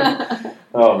phone?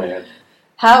 Oh, man.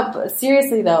 How,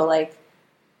 seriously though, like,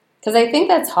 because I think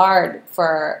that's hard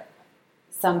for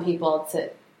some people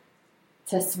to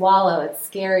swallow. It's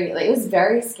scary. Like, it was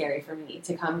very scary for me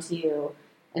to come to you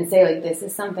and say, like, this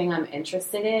is something I'm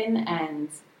interested in, and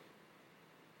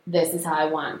this is how I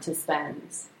want to spend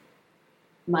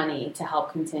money to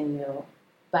help continue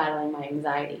battling my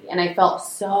anxiety. And I felt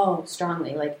so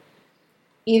strongly, like,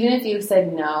 even if you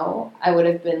said no, I would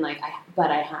have been like, but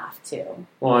I have to.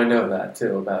 Well, I know that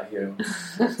too about you.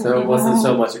 So it wasn't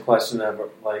so much a question of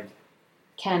like,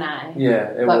 can I?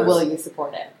 Yeah, but will you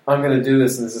support it? I'm going to do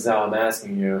this, and this is how I'm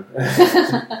asking you.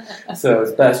 So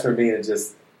it's best for me to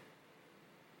just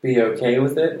be okay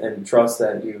with it and trust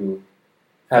that you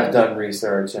have done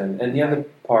research. And the other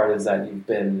part is that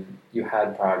you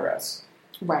had progress.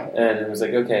 Right. And it was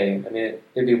like, okay, I mean,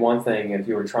 it'd be one thing if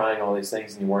you were trying all these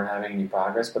things and you weren't having any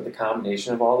progress, but the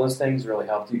combination of all those things really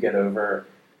helped you get over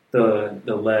the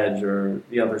ledge or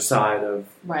the other side of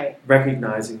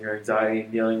recognizing your anxiety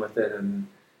and dealing with it and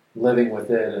living with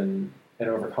it and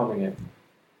overcoming it.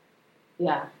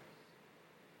 Yeah.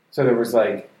 So there was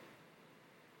like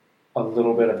a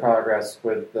little bit of progress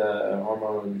with the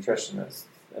hormonal nutritionist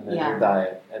and then your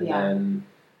diet and then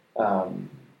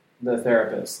the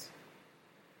therapist.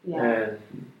 Yeah. And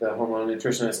the hormonal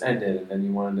nutritionist ended, and then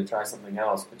you wanted to try something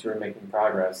else, but you were making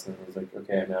progress. And it was like,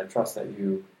 okay, I mean, I trust that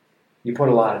you put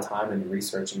a lot of time into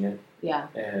researching it. Yeah.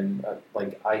 And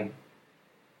I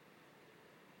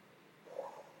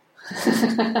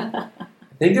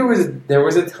think there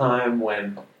was a time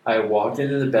when I walked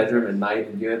into the bedroom at night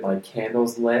and you had like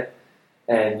candles lit,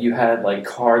 and you had like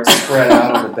cards spread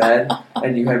out on the bed,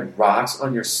 and you had rocks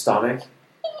on your stomach,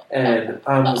 and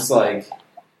I was like,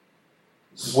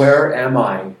 where am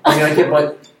I? I mean, I get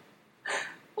my.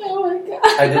 Oh my god!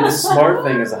 I did the smart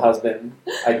thing as a husband.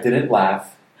 I didn't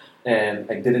laugh,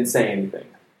 and I didn't say anything.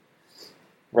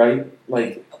 Right?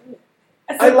 Like,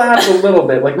 I laughed a little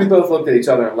bit. Like, we both looked at each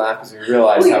other and laughed because we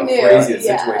realized how crazy the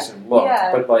situation looked.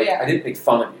 Yeah, but I didn't make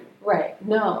fun of you. Right?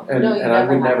 No. And I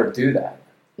would never do that.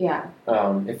 Yeah.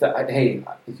 If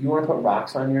you want to put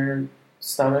rocks on your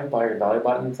stomach by your belly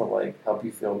button to like help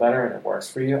you feel better and it works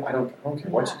for you, I don't care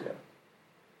what you do.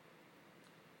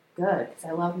 Good, because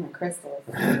I love my crystals.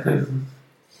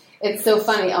 It's so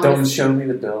funny. Don't show me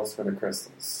the bills for the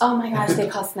crystals. Oh my gosh, they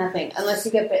cost nothing unless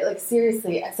you get bit. Like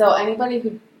seriously. So anybody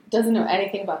who doesn't know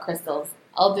anything about crystals,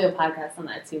 I'll do a podcast on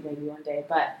that too, maybe one day.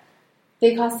 But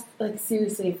they cost like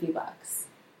seriously a few bucks.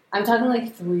 I'm talking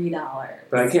like $3.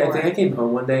 But I think I came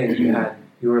home one day and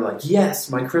you were like, yes,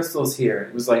 my crystal's here.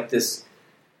 It was like this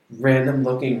random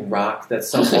looking rock that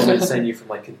some woman sent you from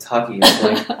like Kentucky. I'm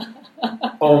like,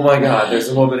 oh my god, there's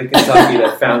a woman in Kentucky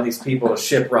that found these people to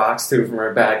ship rocks to from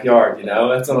her backyard, you know?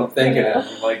 That's what I'm thinking. And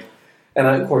I'm like,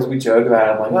 of course we joke about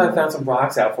it. I'm like, I found some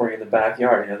rocks out for you in the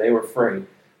backyard. You know, they were free.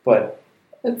 But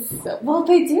they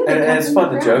do. And it's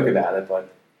fun to joke about it, but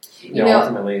you know,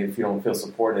 ultimately, if you don't feel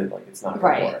supported, like it's not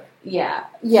going to work. Yeah,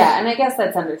 and I guess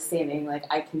that's understanding. Like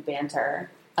I can banter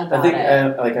about it.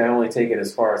 I only take it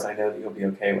as far as I know that you'll be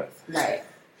okay with. Right.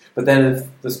 But then if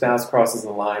the spouse crosses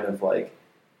the line of like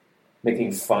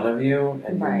making fun of you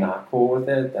and you're not cool with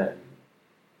it, then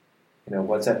you know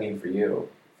what's that mean for you,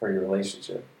 for your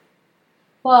relationship?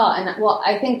 Well,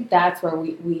 I think that's where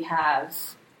we have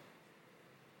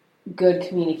good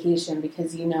communication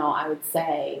because I would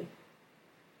say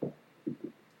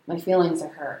my feelings are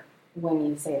hurt when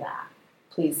you say that.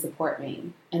 Please support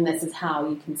me, and this is how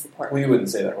you can support me. Well, you wouldn't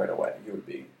say that right away. You would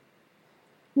be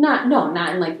not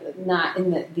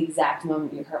in the exact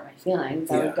moment you hurt my feelings.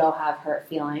 I would go have hurt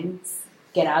feelings,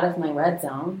 get out of my red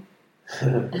zone,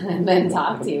 and then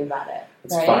talk to you about it.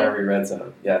 It's fiery red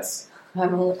zone. Yes,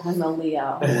 I'm a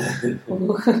Leo.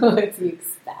 What do you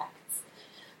expect?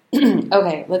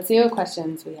 Okay, let's see what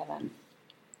questions we haven't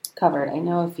covered. I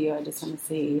know a few. I just want to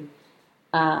see.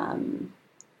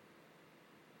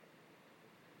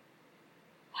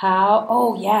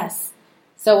 Oh, yes.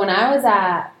 So when I was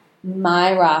at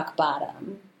my rock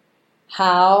bottom,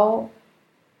 how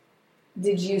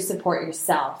did you support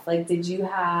yourself? Like, did you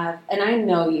have, and I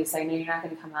know you, so I know you're not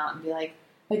going to come out and be like,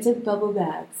 I took bubble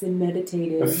baths and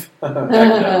meditated. But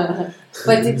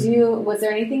was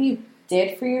there anything you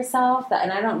did for yourself that,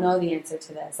 and I don't know the answer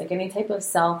to this, like any type of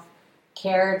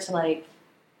self-care to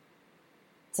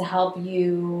help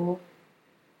you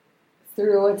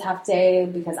through a tough day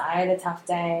because I had a tough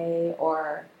day,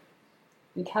 or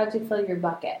like how'd you fill your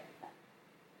bucket?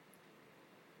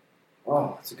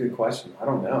 Oh, that's a good question. I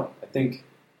don't know. I think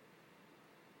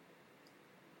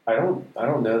I don't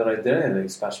know that I did anything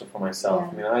special for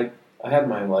myself. Yeah. I mean, I had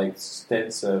my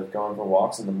stints of going for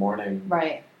walks in the morning,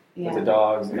 right? Yeah. With the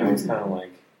dogs, and I was kind of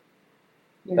like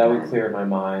that would clear my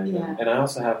mind. Yeah. And I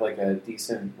also have a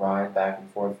decent ride back and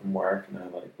forth from work, and I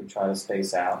would try to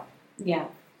space out. Yeah.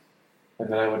 And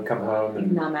then I would come home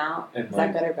and numb out. Is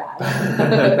that good or bad?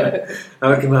 I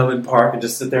would come home and park and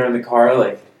just sit there in the car,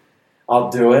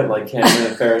 I'll do it, like Cameron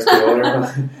and Ferris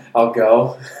Bueller. I'll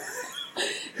go.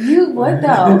 You would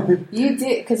though. You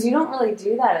did, because you don't really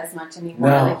do that as much anymore.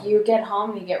 No. You get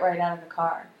home and you get right out of the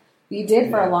car. You did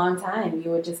for a long time.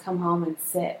 You would just come home and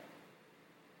sit.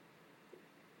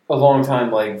 A long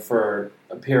time, for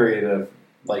a period of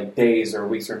like days or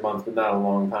weeks or months, but not a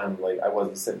long time. Like I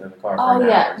wasn't sitting in the car for Oh, an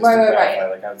yeah. hour. Just Right, to right, clarify.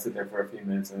 right. Like I would sit there for a few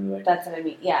minutes and be like, That's what I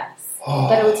mean. Yes. oh,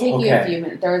 That it would take you a okay. few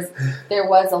minutes. There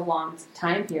was a long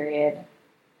time period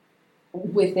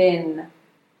within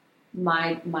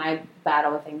my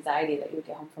battle with anxiety that you would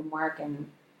get home from work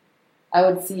and I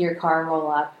would see your car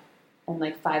roll up and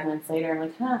like 5 minutes later I'm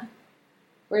like,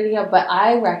 where'd he go? But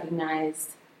I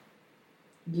recognized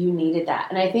you needed that.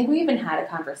 And I think we even had a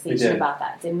conversation about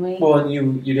that, didn't we? Well, and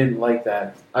you didn't like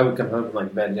that. I would come home and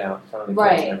like veg out in front of the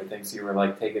kids and everything. So you were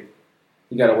like, take it.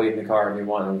 You got to wait in the car if you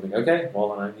want. And I was like, okay,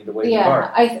 well then I need to wait in the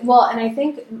car. And I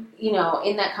think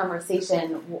in that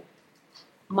conversation,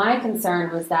 my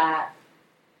concern was that,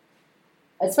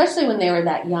 especially when they were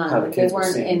that young, the they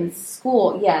weren't in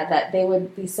school. Yeah, that they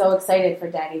would be so excited for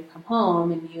Daddy to come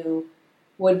home, and you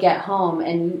would get home,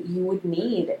 and you would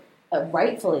need.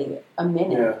 Rightfully a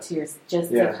minute to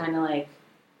to kind of like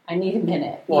I need a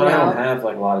minute. Well, I don't have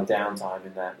like a lot of downtime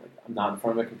in that. Like I'm not in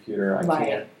front of a computer. I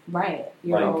can't. Right.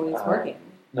 You're always working.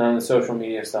 None of the social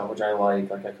media stuff, which I like.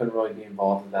 Like I couldn't really be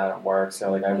involved in that at work.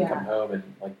 So like I would come home and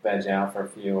like veg out for a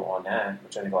few on that,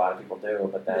 which I think a lot of people do.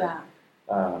 But then,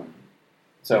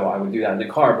 so I would do that in the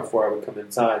car before I would come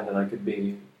inside. And then I could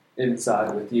be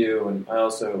inside with you. And I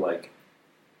also like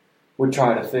would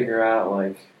try to figure out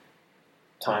like.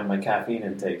 Time my caffeine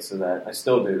intake so that I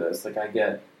still do this. Like I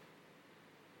get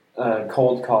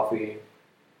cold coffee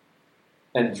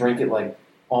and drink it like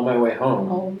on my way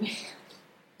home. Oh man!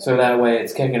 So that way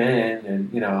it's kicking in,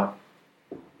 and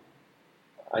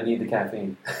I need the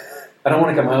caffeine. I don't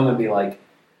want to come home and be like.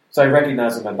 So I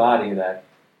recognize in my body that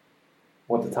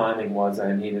what the timing was.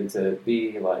 I needed to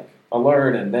be like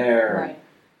alert and there, right.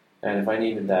 And if I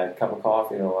needed that cup of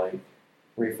coffee to like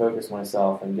refocus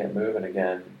myself and get moving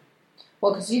again.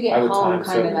 Well, because you get home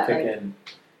kind of at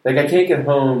like I can't get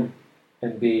home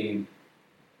and be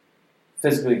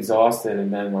physically exhausted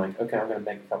and then like, okay, I'm going to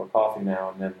make a cup of coffee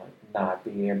now and then like not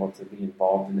being able to be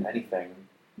involved in anything.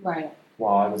 Right.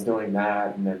 While I was doing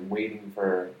that and then waiting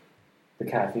for the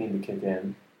caffeine to kick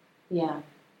in. Yeah.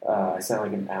 I sound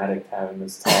like an addict having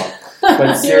this talk.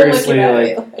 But seriously,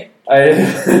 hey,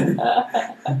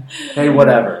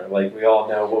 whatever. Like we all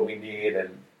know what we need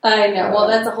and I know. Well,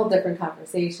 that's a whole different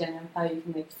conversation of how you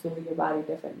can like fuel your body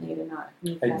differently to not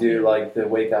need I do like the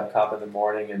wake up cup in the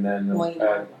morning and then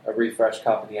a refresh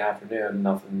cup in the afternoon.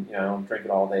 Nothing, I don't drink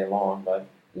it all day long, but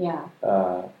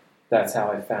that's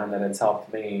how I found that it's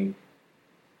helped me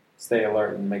stay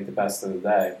alert and make the best of the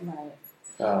day. Right.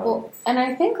 Well, and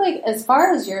I think like as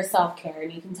far as your self care,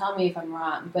 and you can tell me if I'm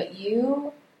wrong, but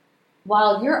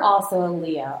while you're also a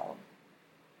Leo.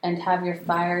 And have your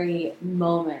fiery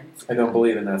moments. I don't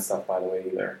believe in that stuff, by the way,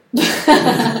 either.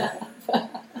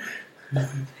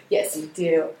 Yes, you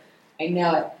do. I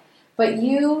know it. But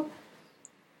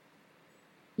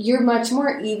you're much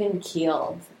more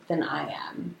even-keeled than I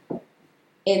am.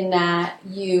 In that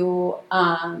you,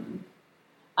 I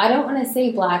don't want to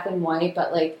say black and white,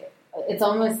 but like, it's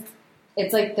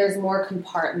like there's more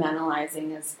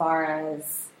compartmentalizing as far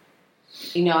as,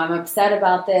 I'm upset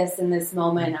about this in this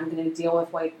moment. I'm going to deal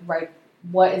with what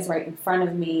is right in front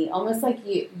of me. Almost like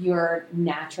you're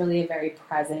naturally a very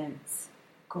present,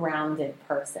 grounded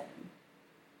person.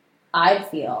 I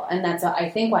feel, and that's I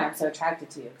think why I'm so attracted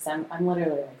to you because I'm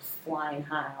literally like flying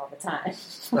high all the time.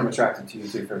 I'm attracted to you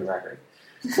too, for the record.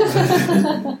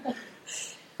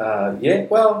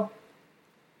 Well,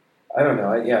 I don't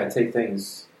know. I take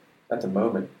things at the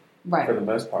moment for the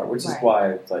most part, which is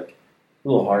why it's like. A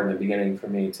little hard in the beginning for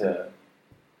me to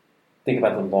think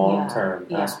about the long-term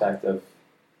aspect of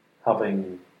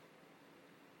helping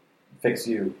fix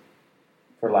you,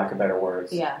 for lack of better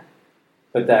words. Yeah.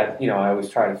 But that, I always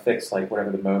try to fix like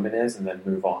whatever the moment is and then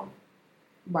move on.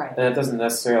 Right. And it doesn't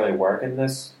necessarily work in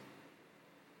this,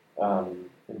 in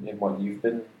what you've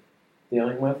been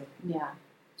dealing with. Yeah.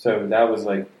 So that was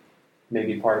like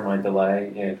maybe part of my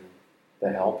delay in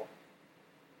the help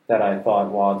that I thought,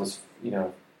 well, I'll just,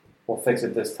 we'll fix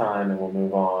it this time and we'll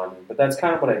move on. But that's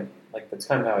kind of what I like. That's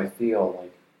kind of how I feel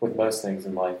like with most things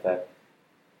in life. That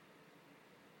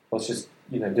let's just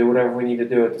do whatever we need to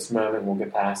do at this moment. We'll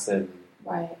get past it.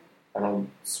 Right. I don't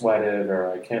sweat it,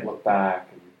 or I can't look back.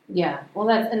 Yeah. Well,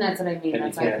 that's what I mean. And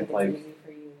that's you why I can't think it's easy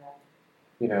for you.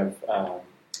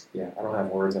 I don't have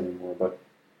words anymore, but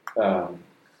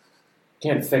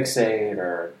can't fixate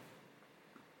or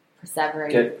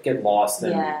perseverate. Get lost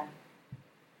in.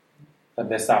 A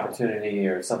missed opportunity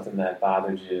or something that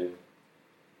bothered you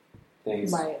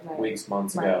days, weeks,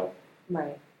 months ago.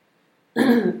 Right.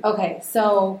 Okay,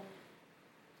 so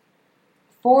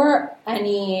for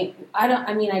I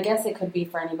guess it could be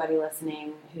for anybody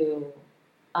listening who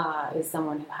is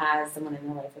someone who has someone in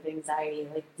their life with anxiety.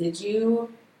 Like, did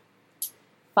you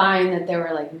find that there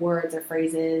were like words or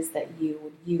phrases that you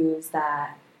would use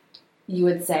that you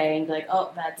would say and be like,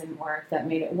 oh, that didn't work, that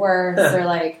made it worse, or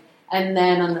like, and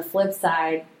then on the flip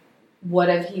side, what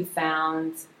have you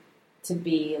found to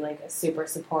be like a super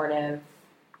supportive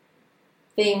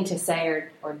thing to say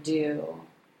or do?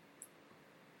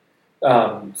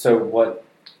 So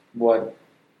what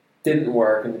didn't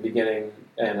work in the beginning,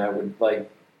 and I would like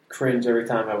cringe every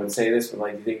time I would say this, but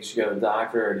like, do you think you should go to the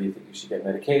doctor, or do you think you should get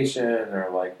medication, or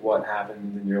like, what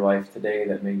happened in your life today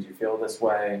that made you feel this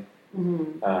way?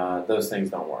 Mm-hmm. Those things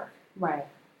don't work. Right.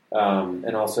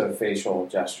 And also facial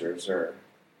gestures or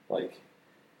like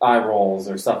eye rolls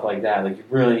or stuff like that. Like, you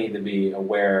really need to be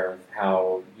aware of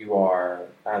how you are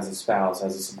as a spouse,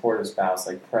 as a supportive spouse,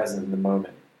 like present in the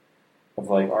moment. Of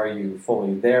like, are you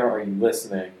fully there? Are you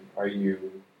listening? Are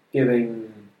you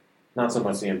giving not so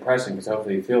much the impression, because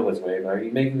hopefully you feel this way, but are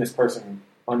you making this person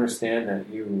understand that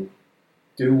you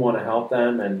do want to help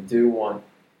them and do want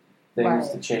things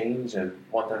Right. to change and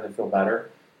want them to feel better?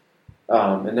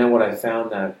 And then what I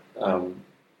found that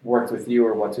worked with you,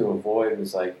 or what to avoid,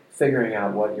 was like figuring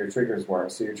out what your triggers were.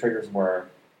 So your triggers were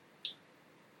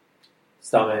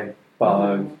stomach,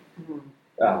 bug,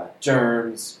 Mm-hmm.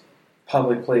 germs,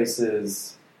 public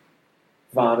places,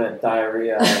 vomit,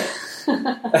 diarrhea,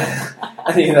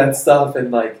 any of that stuff.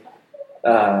 And like,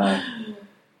 I've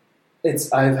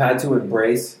had to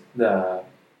embrace the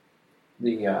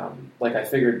like, I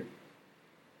figured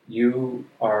you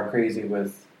are crazy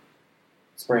with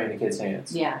spraying the kids'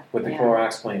 hands Yeah. with the Yeah.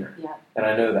 Clorox cleaner. Yeah. And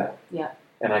I know that. Yeah.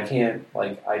 And I can't,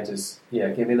 like,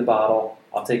 give me the bottle.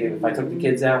 I'll take it. If I took the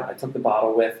kids out, I took the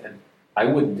bottle with, and I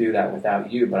wouldn't do that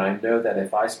without you, but I know that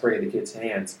if I spray the kids'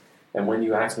 hands, and when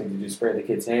you asked me to do spray the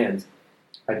kids' hands,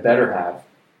 I better have.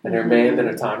 And there may have been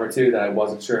a time or two that I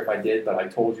wasn't sure if I did, but I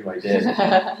told you I did.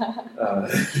 And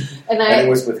it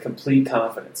was with complete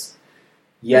confidence.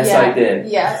 Yes, yeah, I did.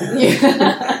 Yeah.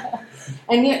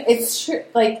 And it's true.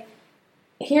 Like,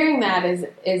 hearing that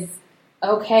is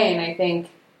okay, and I think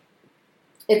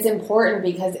it's important,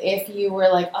 because if you were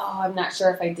like, oh, I'm not sure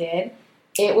if I did,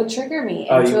 it would trigger me.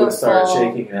 Oh, you into would a have started full-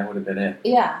 shaking, and that would have been it.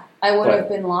 Yeah, I would But- have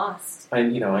been lost. I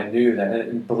knew that,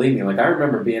 and believe me, like, I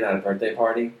remember being at a birthday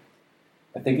party.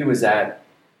 I think it was at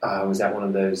one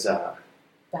of those,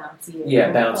 Bounce you.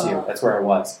 yeah, Bounce You. That's where I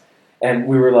was. And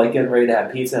we were like getting ready to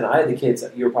have pizza, and I had the kids.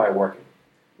 You were probably working,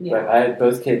 Yeah. but I had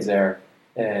both kids there,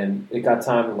 and it got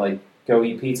time to like go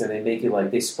eat pizza, and they make you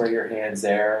like, they spray your hands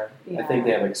there. I think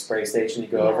they have like a spray station you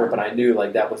go over, but I knew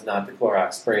like that was not the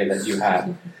Clorox spray that you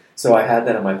had. So I had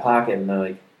that in my pocket, and then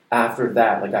like after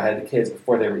that, like I had the kids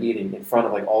before they were eating in front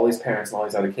of like all these parents and all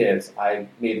these other kids. I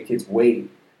made the kids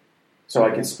wait so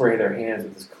I could spray their hands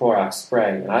with this Clorox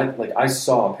spray, and I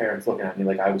saw parents looking at me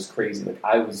like I was crazy, like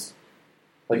I was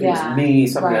like it was me,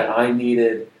 something that I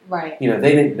needed. Right. They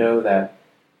didn't know that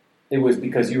it was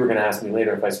because you were going to ask me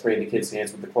later if I sprayed the kids'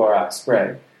 hands with the Clorox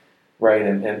spray, right?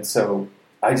 And so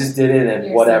I just did it,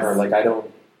 and whatever. Like, I don't.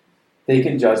 They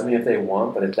can judge me if they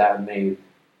want, but if that made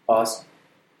us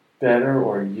better,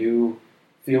 or you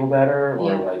feel better,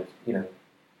 or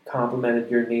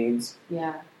complimented your needs,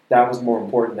 that was more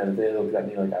important than if they looked at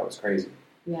me like I was crazy.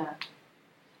 Yeah.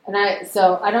 And I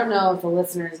don't know if the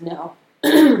listeners know,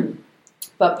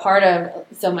 but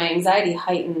my anxiety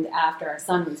heightened after our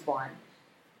son was born.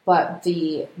 But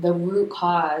the root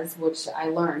cause, which I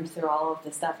learned through all of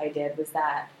the stuff I did, was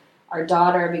that our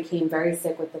daughter became very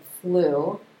sick with the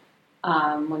flu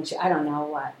when she, 9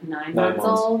 months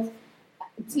old.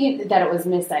 That it was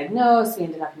misdiagnosed. We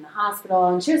ended up in the hospital,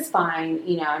 and she was fine,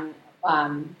 and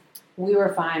we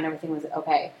were fine. Everything was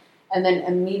okay. And then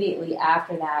immediately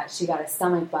after that, she got a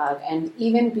stomach bug. And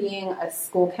even being a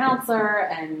school counselor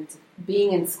and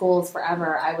being in schools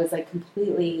forever, I was like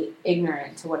completely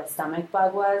ignorant to what a stomach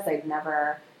bug was. I'd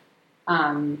never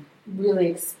really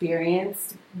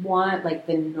experienced one, like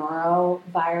the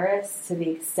norovirus, to the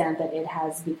extent that it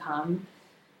has become.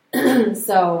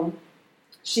 So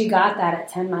she got that at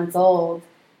 10 months old,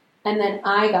 and then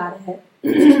I got it.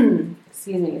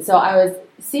 Excuse me. So I was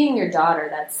seeing your daughter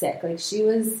that's sick. Like, she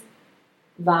was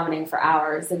vomiting for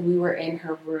hours, and we were in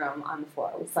her room on the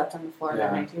floor. We slept on the floor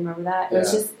that night. Do you remember that? It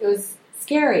was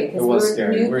scary, because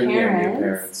we were new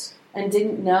parents and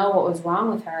didn't know what was wrong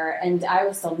with her, and I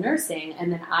was still nursing,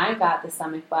 and then I got the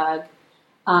stomach bug,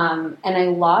 and I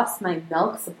lost my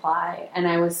milk supply, and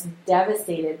I was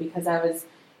devastated, because I was,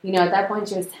 at that point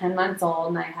she was 10 months old,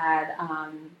 and I had,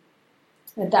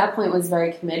 at that point, was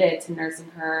very committed to nursing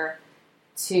her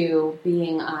to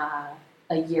being a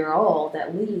year old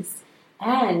at least.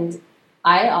 And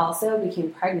I also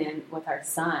became pregnant with our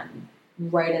son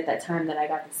right at that time that I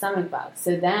got the stomach bug.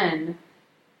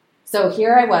 So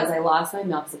here I was, I lost my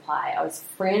milk supply. I was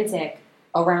frantic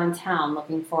around town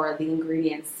looking for the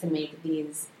ingredients to make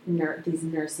these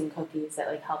nursing cookies that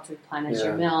like helped replenish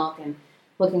your milk, and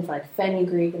looking for like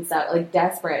fenugreek and stuff, like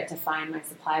desperate to find my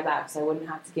supply back so I wouldn't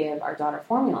have to give our daughter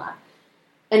formula.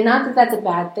 And not that that's a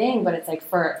bad thing, but it's like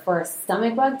for a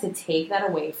stomach bug to take that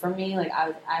away from me, like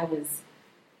I was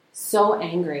so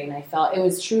angry, and I felt it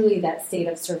was truly that state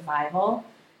of survival,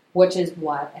 which is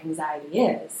what anxiety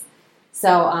is.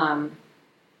 So,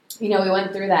 we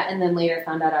went through that, and then later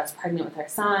found out I was pregnant with our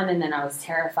son, and then I was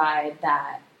terrified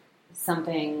that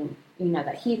something,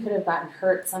 that he could have gotten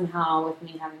hurt somehow with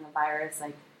me having the virus,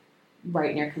 like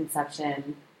right near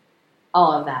conception,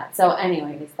 all of that. So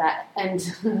anyways, and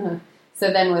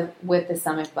so then with the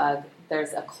stomach bug,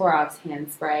 there's a Clorox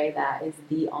hand spray that is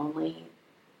the only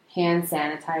hand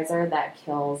sanitizer that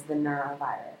kills the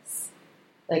norovirus.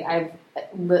 Like I've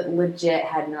legit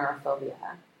had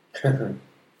neurophobia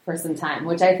for some time,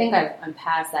 which I think I'm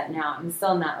past that now. I'm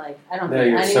still not like, I don't think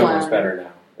you're anyone... so much better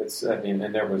now.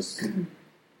 And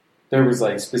there was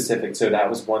like specific, so that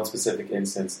was one specific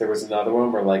instance. There was another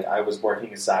one where like I was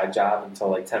working a side job until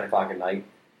like 10 o'clock at night.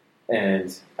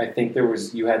 And I think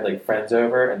you had like friends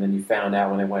over, and then you found out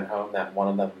when they went home that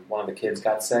one of the kids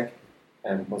got sick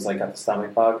and was like got the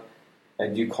stomach bug.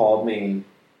 And you called me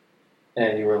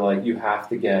and you were like, you have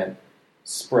to get the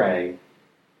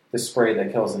spray that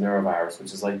kills the norovirus,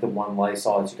 which is like the one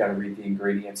Lysol that you got to read the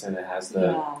ingredients and it has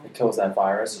it kills that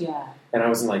virus. Yeah. And I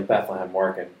was in like Bethlehem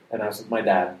working, and I was with my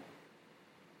dad.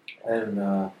 And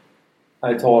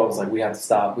I told him, I was like, we have to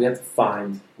stop. We have to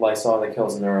find Lysol that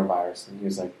kills the norovirus. And he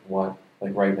was like, what?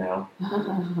 Like right now?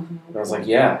 And I was like,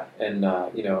 yeah. And,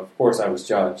 of course I was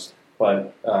judged.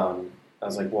 But I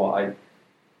was like, well,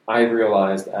 I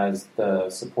realized as the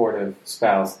supportive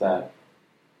spouse that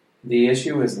the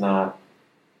issue is not...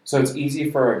 So it's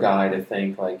easy for a guy to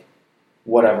think like,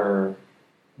 whatever,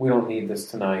 we don't need this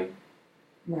tonight.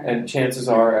 Right. And chances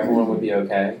are everyone would be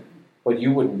okay. But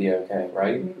you wouldn't be okay,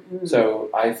 right? Mm-hmm.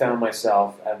 So I found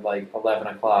myself at like 11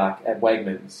 o'clock at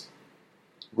Wegmans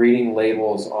reading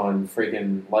labels on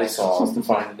freaking Lysols to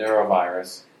find the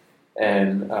norovirus.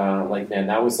 And man,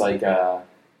 that was like,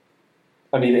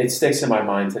 it sticks in my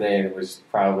mind today, and it was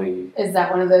probably... Is that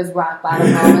one of those rock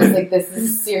bottom moments? Like, this is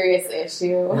a serious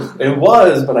issue? It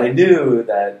was, but I knew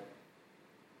that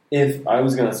if I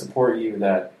was going to support you,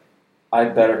 that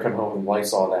I'd better come home with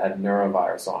Lysol that had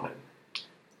norovirus on it.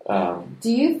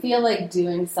 Do you feel like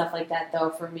doing stuff like that, though,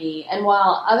 for me, and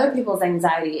while other people's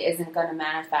anxiety isn't going to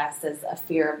manifest as a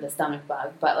fear of the stomach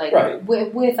bug, but like right.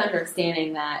 with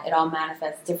understanding that it all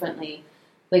manifests differently,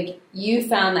 like you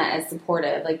found that as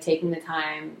supportive, like taking the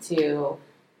time to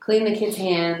clean the kids'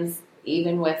 hands,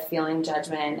 even with feeling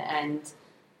judgment, and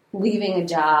leaving a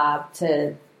job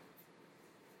to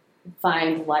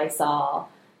find Lysol.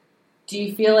 Do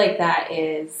you feel like that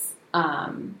is...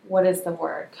 what is the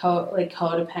word?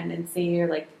 Codependency, or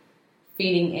like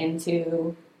feeding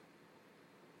into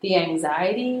the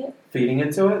anxiety? Feeding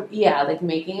into it? Yeah, like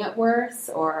making it worse,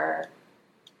 or...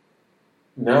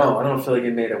 No, I don't feel like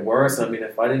it made it worse. I mean,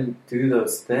 if I didn't do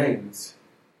those things,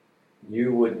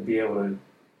 you wouldn't be able to,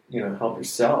 help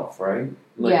yourself, right?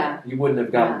 Like, yeah. You wouldn't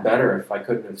have gotten better if I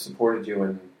couldn't have supported you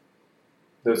in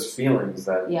those feelings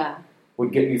that...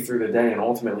 would get you through the day, and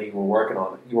ultimately you were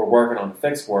working on a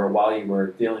fix for it while you were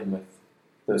dealing with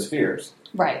those fears.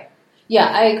 Right. Yeah,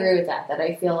 I agree with that. That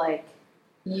I feel like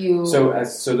you... So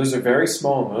those are very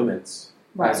small moments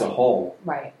as a whole.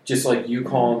 Right. Just like you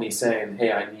calling me saying,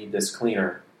 hey, I need this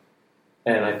cleaner.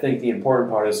 And I think the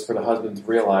important part is for the husband to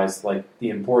realize like the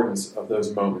importance of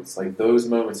those moments. Like those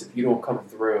moments, if you don't come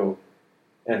through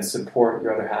and support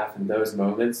your other half in those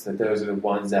moments, that those are the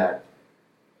ones that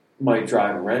might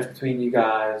drive a wrench between you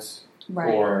guys,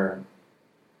 right. Or,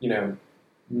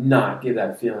 not give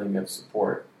that feeling of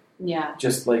support. Yeah.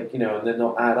 Just like, and then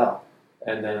they'll add up.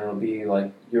 And then it'll be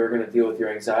like, you're going to deal with your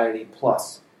anxiety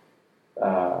plus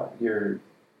your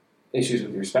issues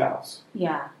with your spouse.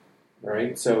 Yeah.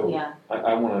 Right? So yeah.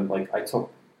 I want to,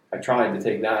 I tried to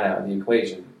take that out of the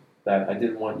equation, that I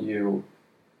didn't want you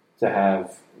to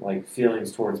have, like,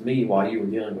 feelings towards me while you were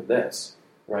dealing with this.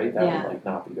 Right? That would,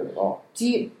 not be good at all.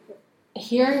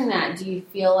 Hearing that, do you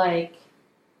feel like,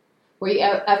 were you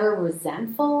ever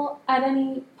resentful at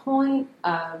any point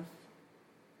of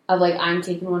like, I'm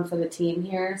taking one for the team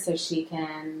here so she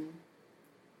can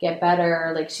get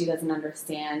better, like she doesn't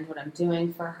understand what I'm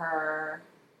doing for her?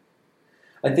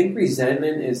 I think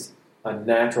resentment is a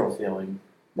natural feeling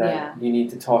that you need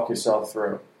to talk yourself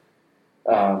through.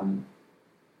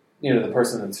 The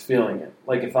person that's feeling it.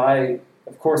 Like if I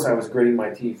of course, I was gritting my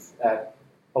teeth at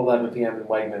 11 p.m. in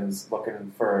Wegmans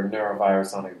looking for a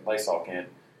neurovirus on a Lysol can.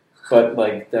 But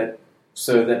like that,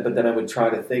 but then I would try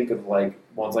to think of like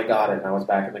once I got it and I was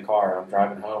back in the car, I'm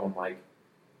driving home, I'm like,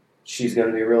 she's going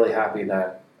to be really happy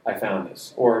that I found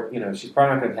this. Or, she's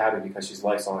probably not going to be happy because she's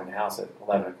Lysoling the house at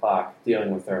 11 o'clock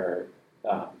dealing with her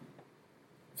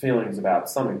feelings about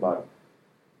stomach bug.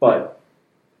 But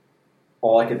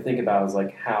all I could think about was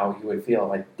like how he would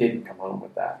feel if I didn't come home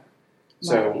with that.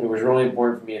 So Right. it was really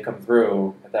important for me to come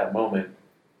through at that moment.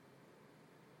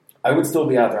 I would still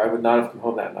be out there. I would not have come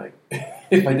home that night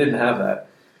if I didn't have that,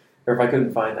 or if I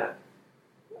couldn't find that.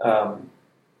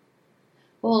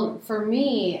 Well, for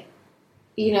me,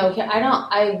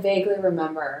 I vaguely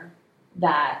remember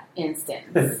that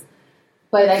instance,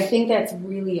 but I think that's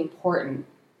really important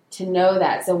to know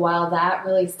that. So while that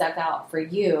really stuck out for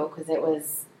you, because it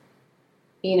was,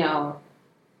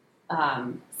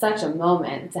 such a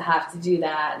moment to have to do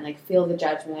that and like feel the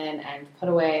judgment and put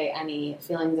away any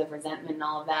feelings of resentment and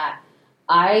all of that,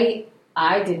 I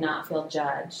did not feel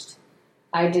judged.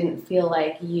 I didn't feel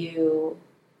like you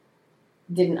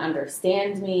didn't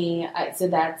understand me.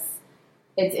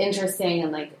 It's interesting,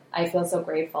 and like I feel so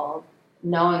grateful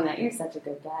knowing that you're such a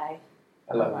good guy.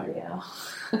 I love you.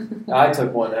 you. I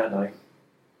took one that night.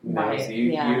 Right, So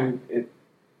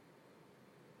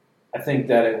I think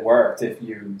that it worked. If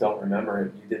you don't remember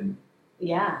it, you didn't.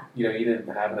 Yeah. You didn't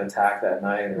have an attack that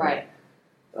night. Or, Right.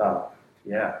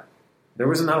 Yeah. There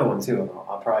was another one too.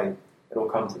 And it'll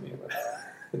come to me.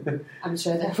 But I'm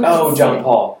sure that. oh, John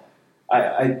Paul.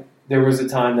 There was a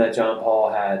time that John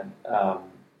Paul had.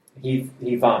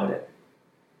 He vomited,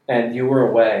 and you were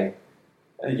away.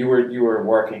 You were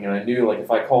working, and I knew like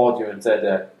if I called you and said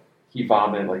that he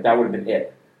vomited, like that would have been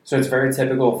it. So it's very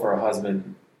typical for a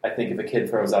husband. I think if a kid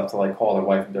throws up to like call their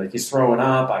wife and be like, he's throwing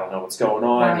up, I don't know what's going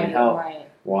on, I need help. Right.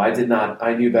 Well, I did not.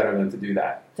 I knew better than to do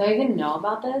that. Did I even know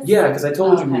about this? Yeah, because I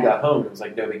told you when we Okay. got home, it was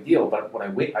like no big deal. But when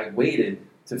I waited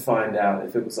to find out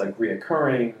if it was like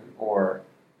reoccurring or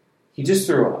he just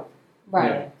threw up.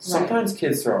 Right. Sometimes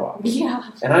kids throw up,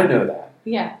 Yeah. and I know that.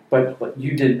 Yeah. But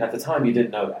you didn't at the time. You didn't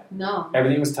know that. No.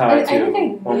 Everything was tied I think I to,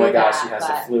 knew oh my gosh, that, he has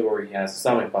but- the flu or he has a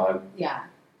stomach bug, Yeah.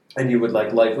 and you would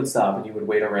like life would stop, and you would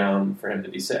wait around for him to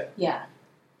be sick. Yeah.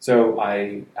 So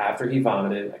after he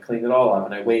vomited, I cleaned it all up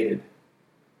and I waited,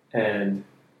 and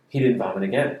he didn't vomit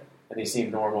again, and he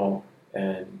seemed normal,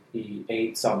 and he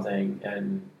ate something,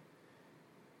 and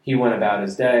he went about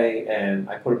his day, and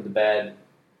I put him to bed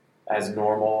as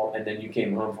normal, and then you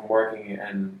came home from working,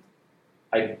 and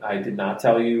I did not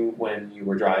tell you when you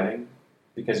were driving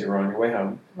because you were on your way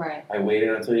home. Right. I waited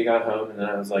until you got home, and then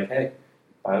I was like, hey,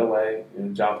 by the way,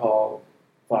 John Paul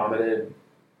vomited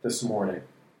this morning,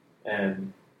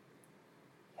 and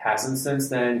hasn't since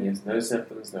then. He has no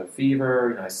symptoms, no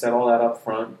fever. I said all that up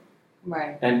front.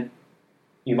 Right. And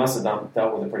you must have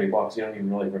dealt with it pretty well because you don't even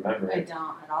really remember I it.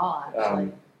 don't at all,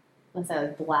 actually. Unless I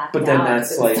like blacked But out. then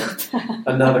that's It was like so bad.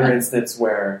 another instance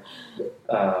where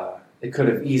it could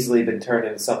have easily been turned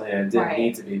into something that it didn't Right.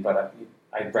 need to be, but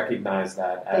I recognize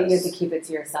that That you have to as... keep it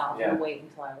to yourself Yeah. and wait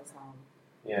until I was home.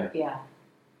 Yeah. Yeah.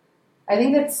 I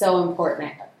think that's so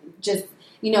important. Just,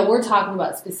 we're talking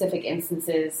about specific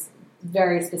instances,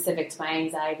 very specific to my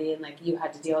anxiety, and like you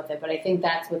had to deal with it. But I think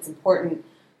that's what's important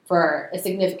for a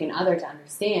significant other to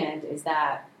understand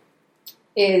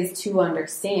is to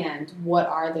understand what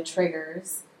are the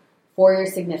triggers for your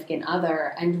significant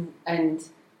other and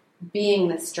being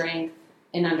the strength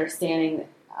and understanding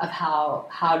of how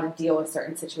to deal with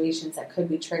certain situations that could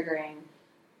be triggering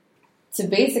to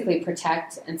basically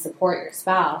protect and support your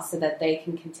spouse so that they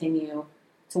can continue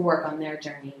to work on their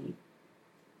journey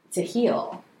to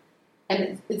heal.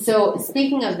 And so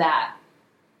speaking of that,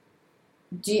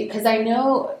 because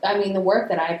the work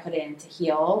that I put in to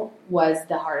heal was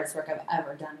the hardest work I've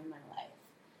ever done in my life.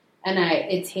 And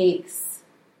it takes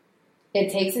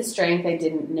a strength I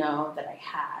didn't know that I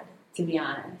had, to be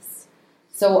honest.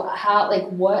 So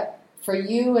what, for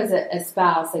you as a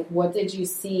spouse, like what did you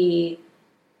see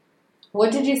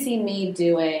me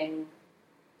doing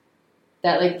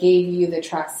that like gave you the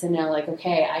trust to know like,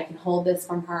 okay, I can hold this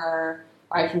from her,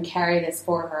 or I can carry this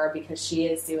for her because she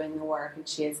is doing the work and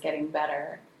she is getting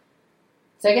better.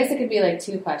 So I guess it could be like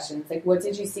two questions. Like, what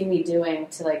did you see me doing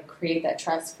to like create that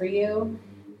trust for you?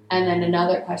 And then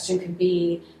another question could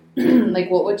be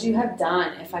like, what would you have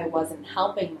done if I wasn't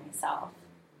helping myself?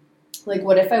 Like,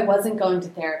 what if I wasn't going to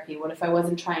therapy? What if I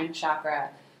wasn't trying chakra?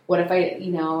 What if I,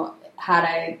 had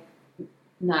I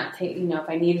not take, if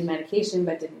I needed medication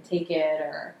but didn't take it,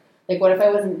 or like, what if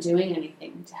I wasn't doing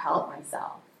anything to help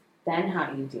myself? Then how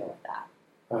do you deal with that?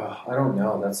 I don't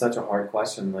know. That's such a hard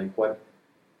question. Like what?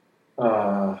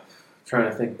 Trying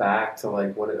to think back to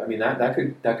like that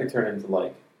could turn into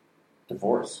like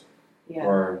divorce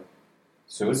or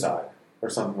suicide or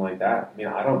something like that. I mean,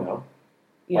 I don't know.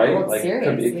 Yeah, Right? well, Like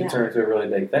serious, it could turn into a really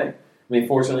big thing. I mean,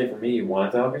 fortunately for me, you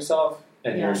want to help yourself,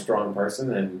 and you're a strong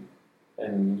person,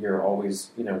 and you're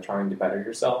always trying to better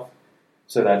yourself.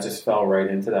 So that just fell right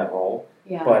into that role.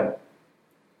 Yeah. But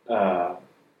I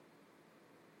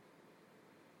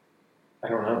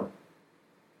don't know.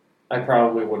 I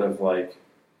probably would have like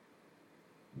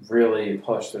really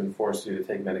pushed and forced you to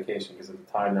take medication because at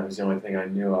the time that was the only thing I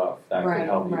knew of that could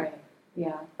help you. Right.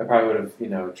 Yeah. I probably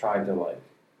would have tried to like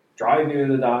drive you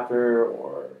to the doctor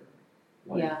or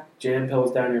jam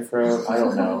pills down your throat. I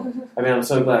don't know. I mean, I'm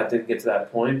so glad I didn't get to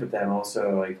that point, but then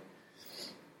also like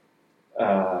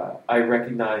I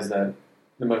recognized that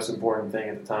the most important thing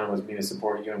at the time was me to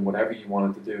support you in whatever you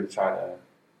wanted to do to try to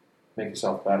make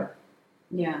yourself better.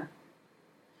 Yeah.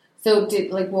 So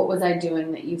what was I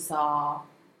doing that you saw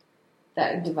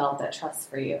that developed that trust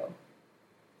for you?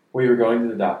 Well, you were going to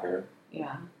the doctor.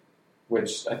 Yeah.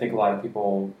 Which I think a lot of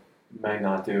people may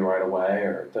not do right away,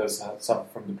 or those that suffer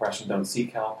from depression don't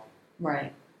seek help.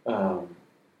 Right.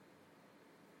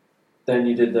 Then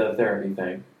you did the therapy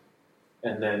thing,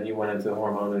 and then you went into the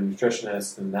hormone and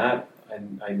nutritionist, and that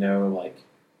I know like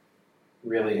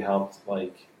really helped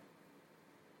like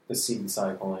the seed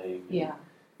cycling. Yeah.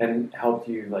 And helped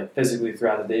you like physically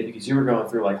throughout the day because you were going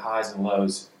through like highs and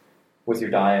lows with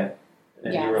your diet,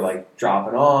 and you were like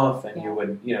dropping off, and you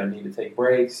would need to take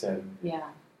breaks, and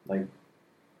like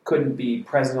couldn't be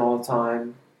present all the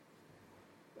time.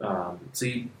 So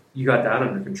you got that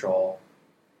under control.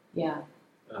 Yeah.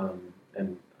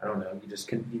 And I don't know, you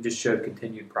just showed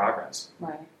continued progress.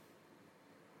 Right.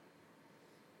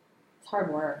 It's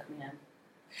hard work, man.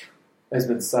 It's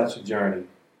been such a journey.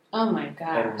 Oh my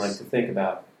gosh. And like to think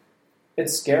about,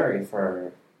 it's scary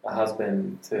for a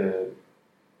husband to.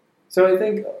 So I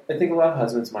think a lot of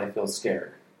husbands might feel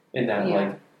scared in that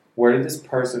like, where did this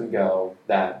person go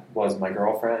that was my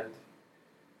girlfriend,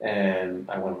 and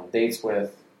I went on dates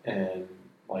with, and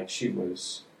like she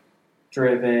was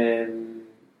driven,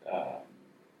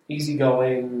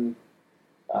 easygoing.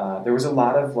 There was a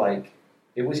lot of like,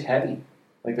 it was heavy.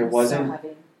 Like there wasn't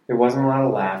a lot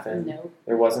of laughing. Nope.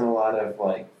 There wasn't a lot of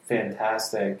like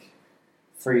fantastic,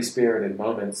 free-spirited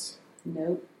moments.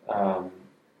 Nope.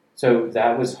 So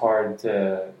that was hard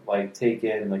to like take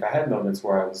in. Like I had moments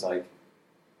where I was like,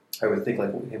 I would think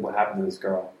like, hey, what happened to this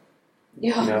girl?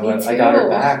 Yeah, but I got her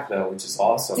back though, which is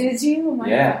awesome. Did you? Oh my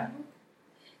God.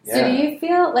 So do you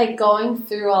feel like going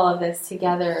through all of this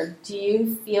together? Do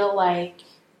you feel like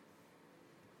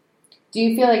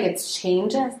it's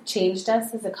changed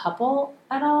us as a couple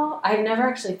at all? I've never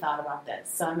actually thought about this,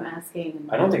 so I'm asking.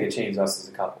 I don't think it changed us as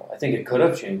a couple. I think it could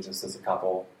have changed us as a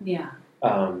couple. Yeah.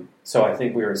 So I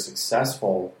think we were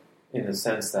successful in the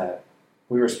sense that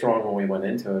we were strong when we went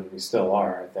into it, and we still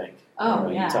are, I think. Oh,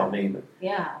 You tell me. But,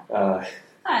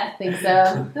 I think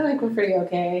so. I think we're pretty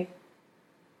okay.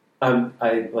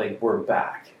 We're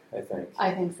back, I think.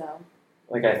 I think so.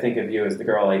 Like, I think of you as the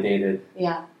girl I dated.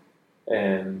 Yeah.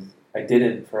 And I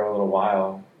didn't for a little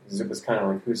while, because it was kind of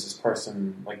like, who's this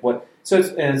person? Like, what? So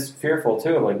it's fearful,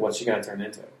 too, of, like, what's she going to turn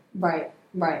into? Right.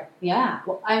 Yeah.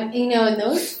 Well, and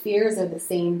those fears are the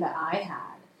same that I had.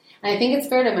 And I think it's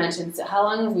fair to mention, so how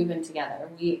long have we been together?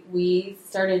 We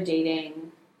started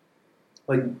dating,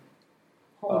 like,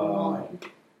 holy moly,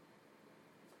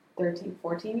 13,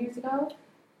 14 years ago?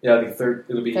 Yeah,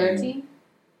 it'll be 13?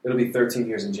 It'll be 13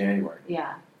 years in January.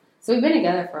 Yeah. So we've been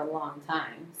together for a long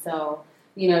time. So,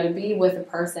 to be with a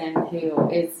person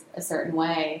who is a certain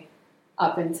way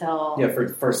up until... Yeah, for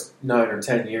the first 9 or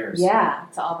 10 years. Yeah,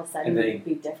 to all of a sudden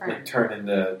be different. Like, turn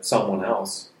into someone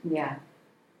else. Yeah.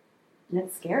 And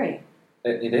it's scary.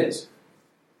 It is.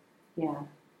 Yeah.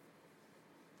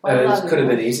 It could have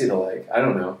been easy to, like, I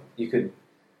don't know. You could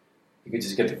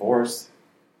just get divorced.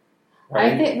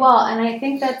 Right? I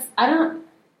think that's,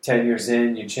 10 years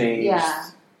in, you changed.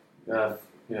 Yeah.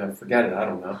 Forget it. I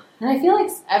don't know. And I feel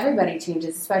like everybody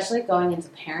changes, especially going into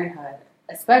parenthood,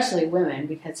 especially women,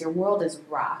 because your world is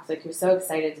rocked. Like, you're so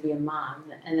excited to be a mom,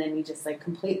 and then you just, like,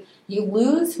 you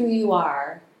lose who you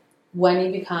are when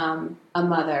you become a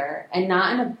mother, and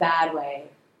not in a bad way.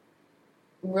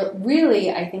 Really,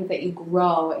 I think that you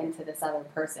grow into this other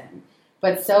person.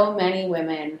 But so many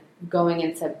women going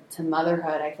into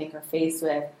motherhood, I think, are faced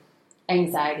with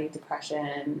anxiety,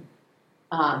 depression,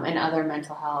 and other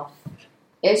mental health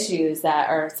issues that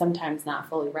are sometimes not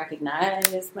fully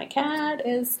recognized. My cat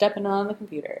is stepping on the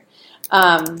computer.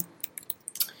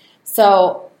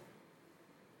 So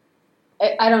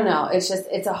I don't know.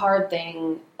 It's a hard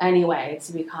thing. anyway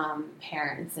to become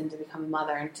parents and to become a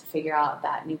mother and to figure out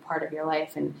that new part of your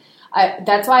life. And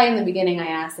that's why in the beginning I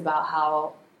asked about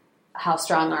how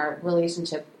strong our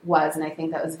relationship was, and I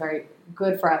think that was very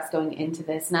good for us going into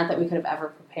this. Not that we could have ever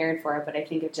prepared for it, but I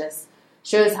think it just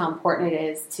shows how important it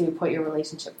is to put your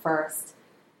relationship first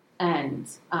and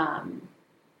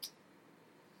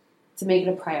to make it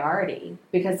a priority,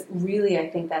 because really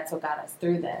I think that's what got us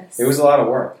through this. It was a lot of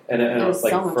work, and it was like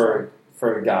so much for work.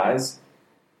 For guys,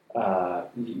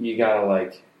 you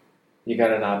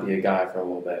gotta not be a guy for a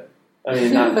little bit. I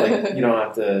mean, not like you don't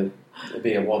have to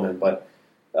be a woman, but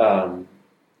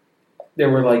there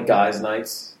were like guys'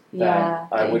 nights that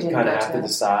I would kind of have to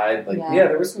decide. Like,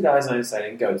 there were some guys' nights I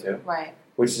didn't go to, right?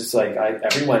 Which is like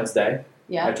every Wednesday,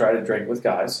 I try to drink with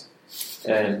guys,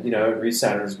 and it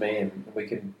recenters me, and we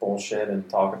can bullshit and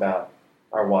talk about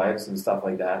our wives and stuff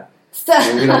like that.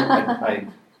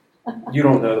 You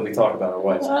don't know that we talk about our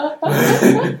wives.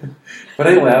 But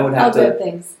anyway, I would have good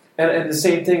things. And the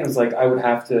same thing is like I would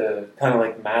have to kind of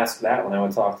like mask that when I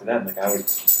would talk to them. Like I would,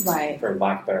 for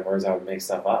lack of better words, I would make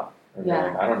stuff up.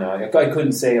 Like, I don't know. I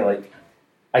couldn't say like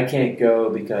I can't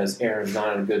go because Aaron's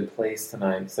not in a good place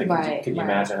tonight. It's like, could you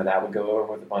imagine how that would go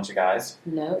over with a bunch of guys?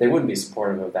 No, they wouldn't be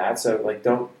supportive of that. So like,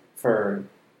 for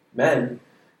men,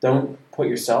 don't put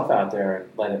yourself out there and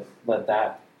let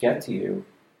that get to you.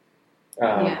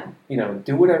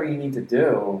 Do whatever you need to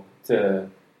do to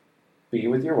be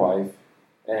with your wife,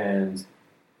 and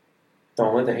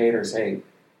don't let the haters hate.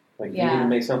 Like, you need to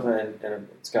make something, and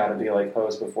it's got to be like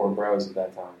hoes before bros at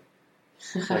that time.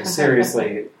 Like,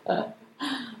 seriously. I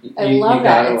love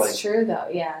that. It's true, though.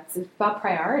 Yeah, it's about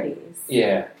priorities.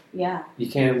 Yeah. Yeah. You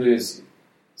can't lose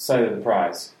sight of the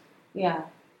prize. Yeah.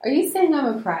 Are you saying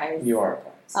I'm a prize? You are a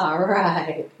prize. All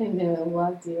right. I knew I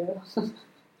loved you.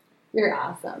 You're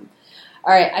awesome.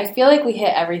 All right, I feel like we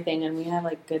hit everything, and we have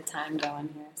like good time going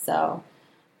here. So,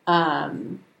 are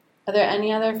there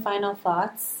any other final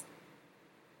thoughts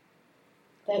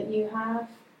that you have?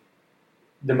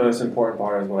 The most important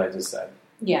part is what I just said.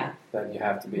 Yeah. That you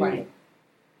have to be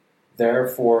there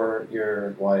for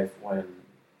your wife when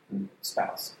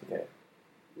spouse. Okay.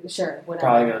 Sure. Whatever.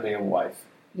 Probably gonna be a wife.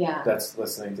 Yeah. That's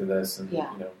listening to this, and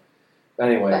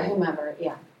Anyway. But whomever.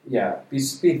 Yeah. Yeah.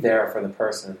 Be there for the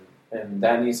person. And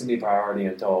that needs to be priority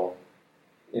until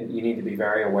you need to be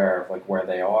very aware of like where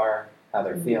they are, how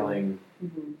they're feeling,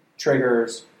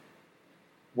 triggers,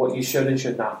 what you should and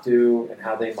should not do, and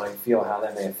how they might feel, how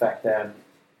that may affect them.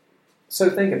 So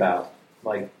think about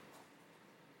like,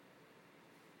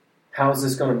 how is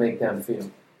this going to make them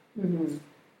feel? Mm-hmm.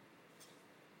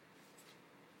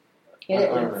 I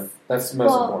don't know. That's the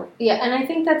most important. Yeah, and I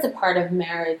think that's a part of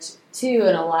marriage too,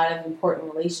 and a lot of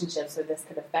important relationships where this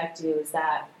could affect you is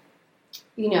that,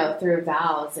 through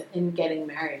vows in getting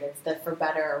married, it's the for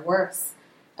better or worse,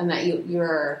 and that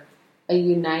you're a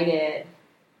united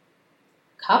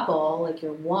couple, like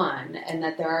you're one, and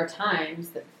that there are times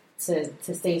that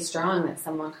to stay strong that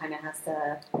someone kind of has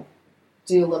to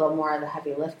do a little more of the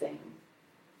heavy lifting,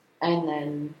 and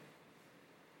then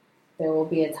there will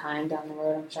be a time down the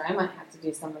road, I'm sure I might have to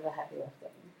do some of the heavy lifting,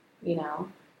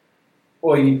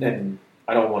 Well, and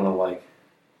I don't want to like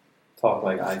talk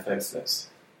like I fixed this.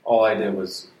 All I did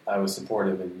was I was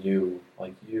supportive, and you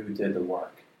did the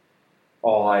work.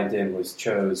 All I did was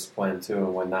chose when to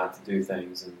and when not to do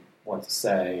things, and what to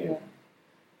say, and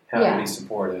how to be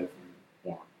supportive.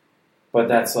 Yeah. But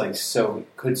that's like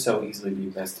could so easily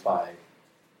be missed by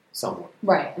someone.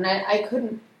 Right, and I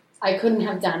couldn't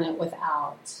have done it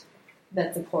without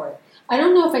that support. I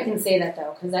don't know if I can say that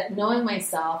though, because knowing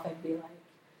myself, I'd be like,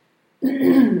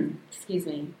 excuse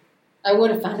me, I would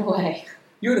have found a way.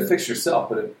 You would have fixed yourself,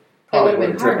 but it probably would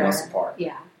have driven us apart.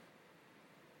 Yeah.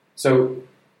 So,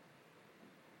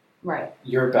 right.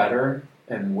 You're better,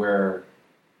 and we're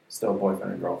still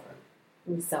boyfriend and girlfriend.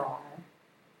 We so are.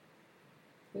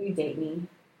 Will you date me?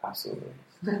 Absolutely.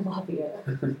 I love you.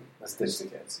 Let's ditch the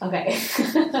kids. Okay.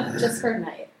 Just for a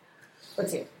night. Or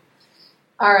two.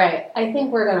 All right. I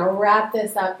think we're going to wrap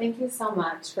this up. Thank you so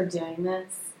much for doing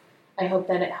this. I hope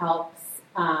that it helps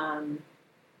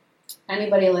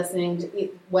anybody listening,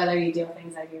 whether you deal with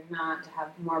anxiety or not, to have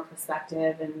more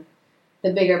perspective and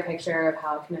the bigger picture of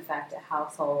how it can affect a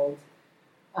household.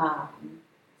 So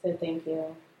thank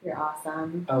you. You're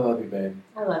awesome. I love you, babe.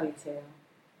 I love you too.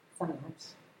 So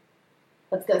much.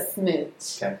 Let's go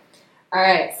smooch. Okay. All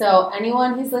right. So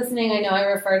anyone who's listening, I know I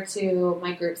referred to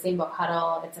my group, Same Boat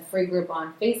Huddle. It's a free group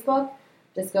on Facebook.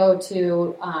 Just go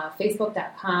to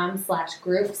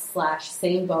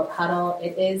facebook.com/groups/Same Boat Huddle.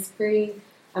 It is free.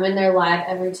 I'm in there live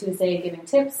every Tuesday giving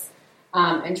tips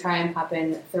and try and pop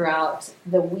in throughout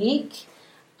the week.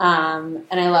 And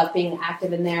I love being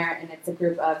active in there, and it's a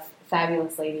group of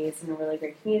fabulous ladies in a really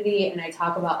great community, and I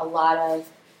talk about a lot of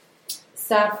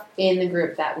stuff in the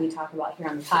group that we talk about here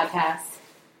on the podcast.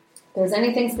 If there's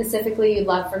anything specifically you'd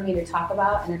love for me to talk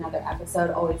about in another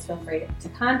episode, always feel free to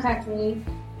contact me,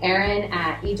 Erin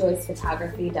at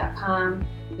ejoycephotography.com.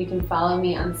 You can follow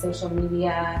me on social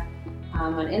media.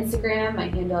 On Instagram, my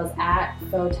handle is at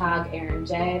photogerinj.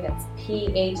 That's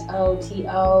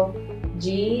PHOTOG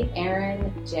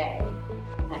Erin J.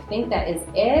 And I think that is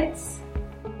it.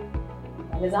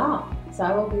 That is all. So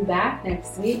I will be back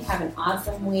next week. Have an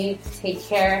awesome week. Take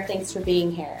care. Thanks for being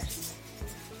here.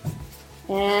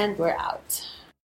 And we're out.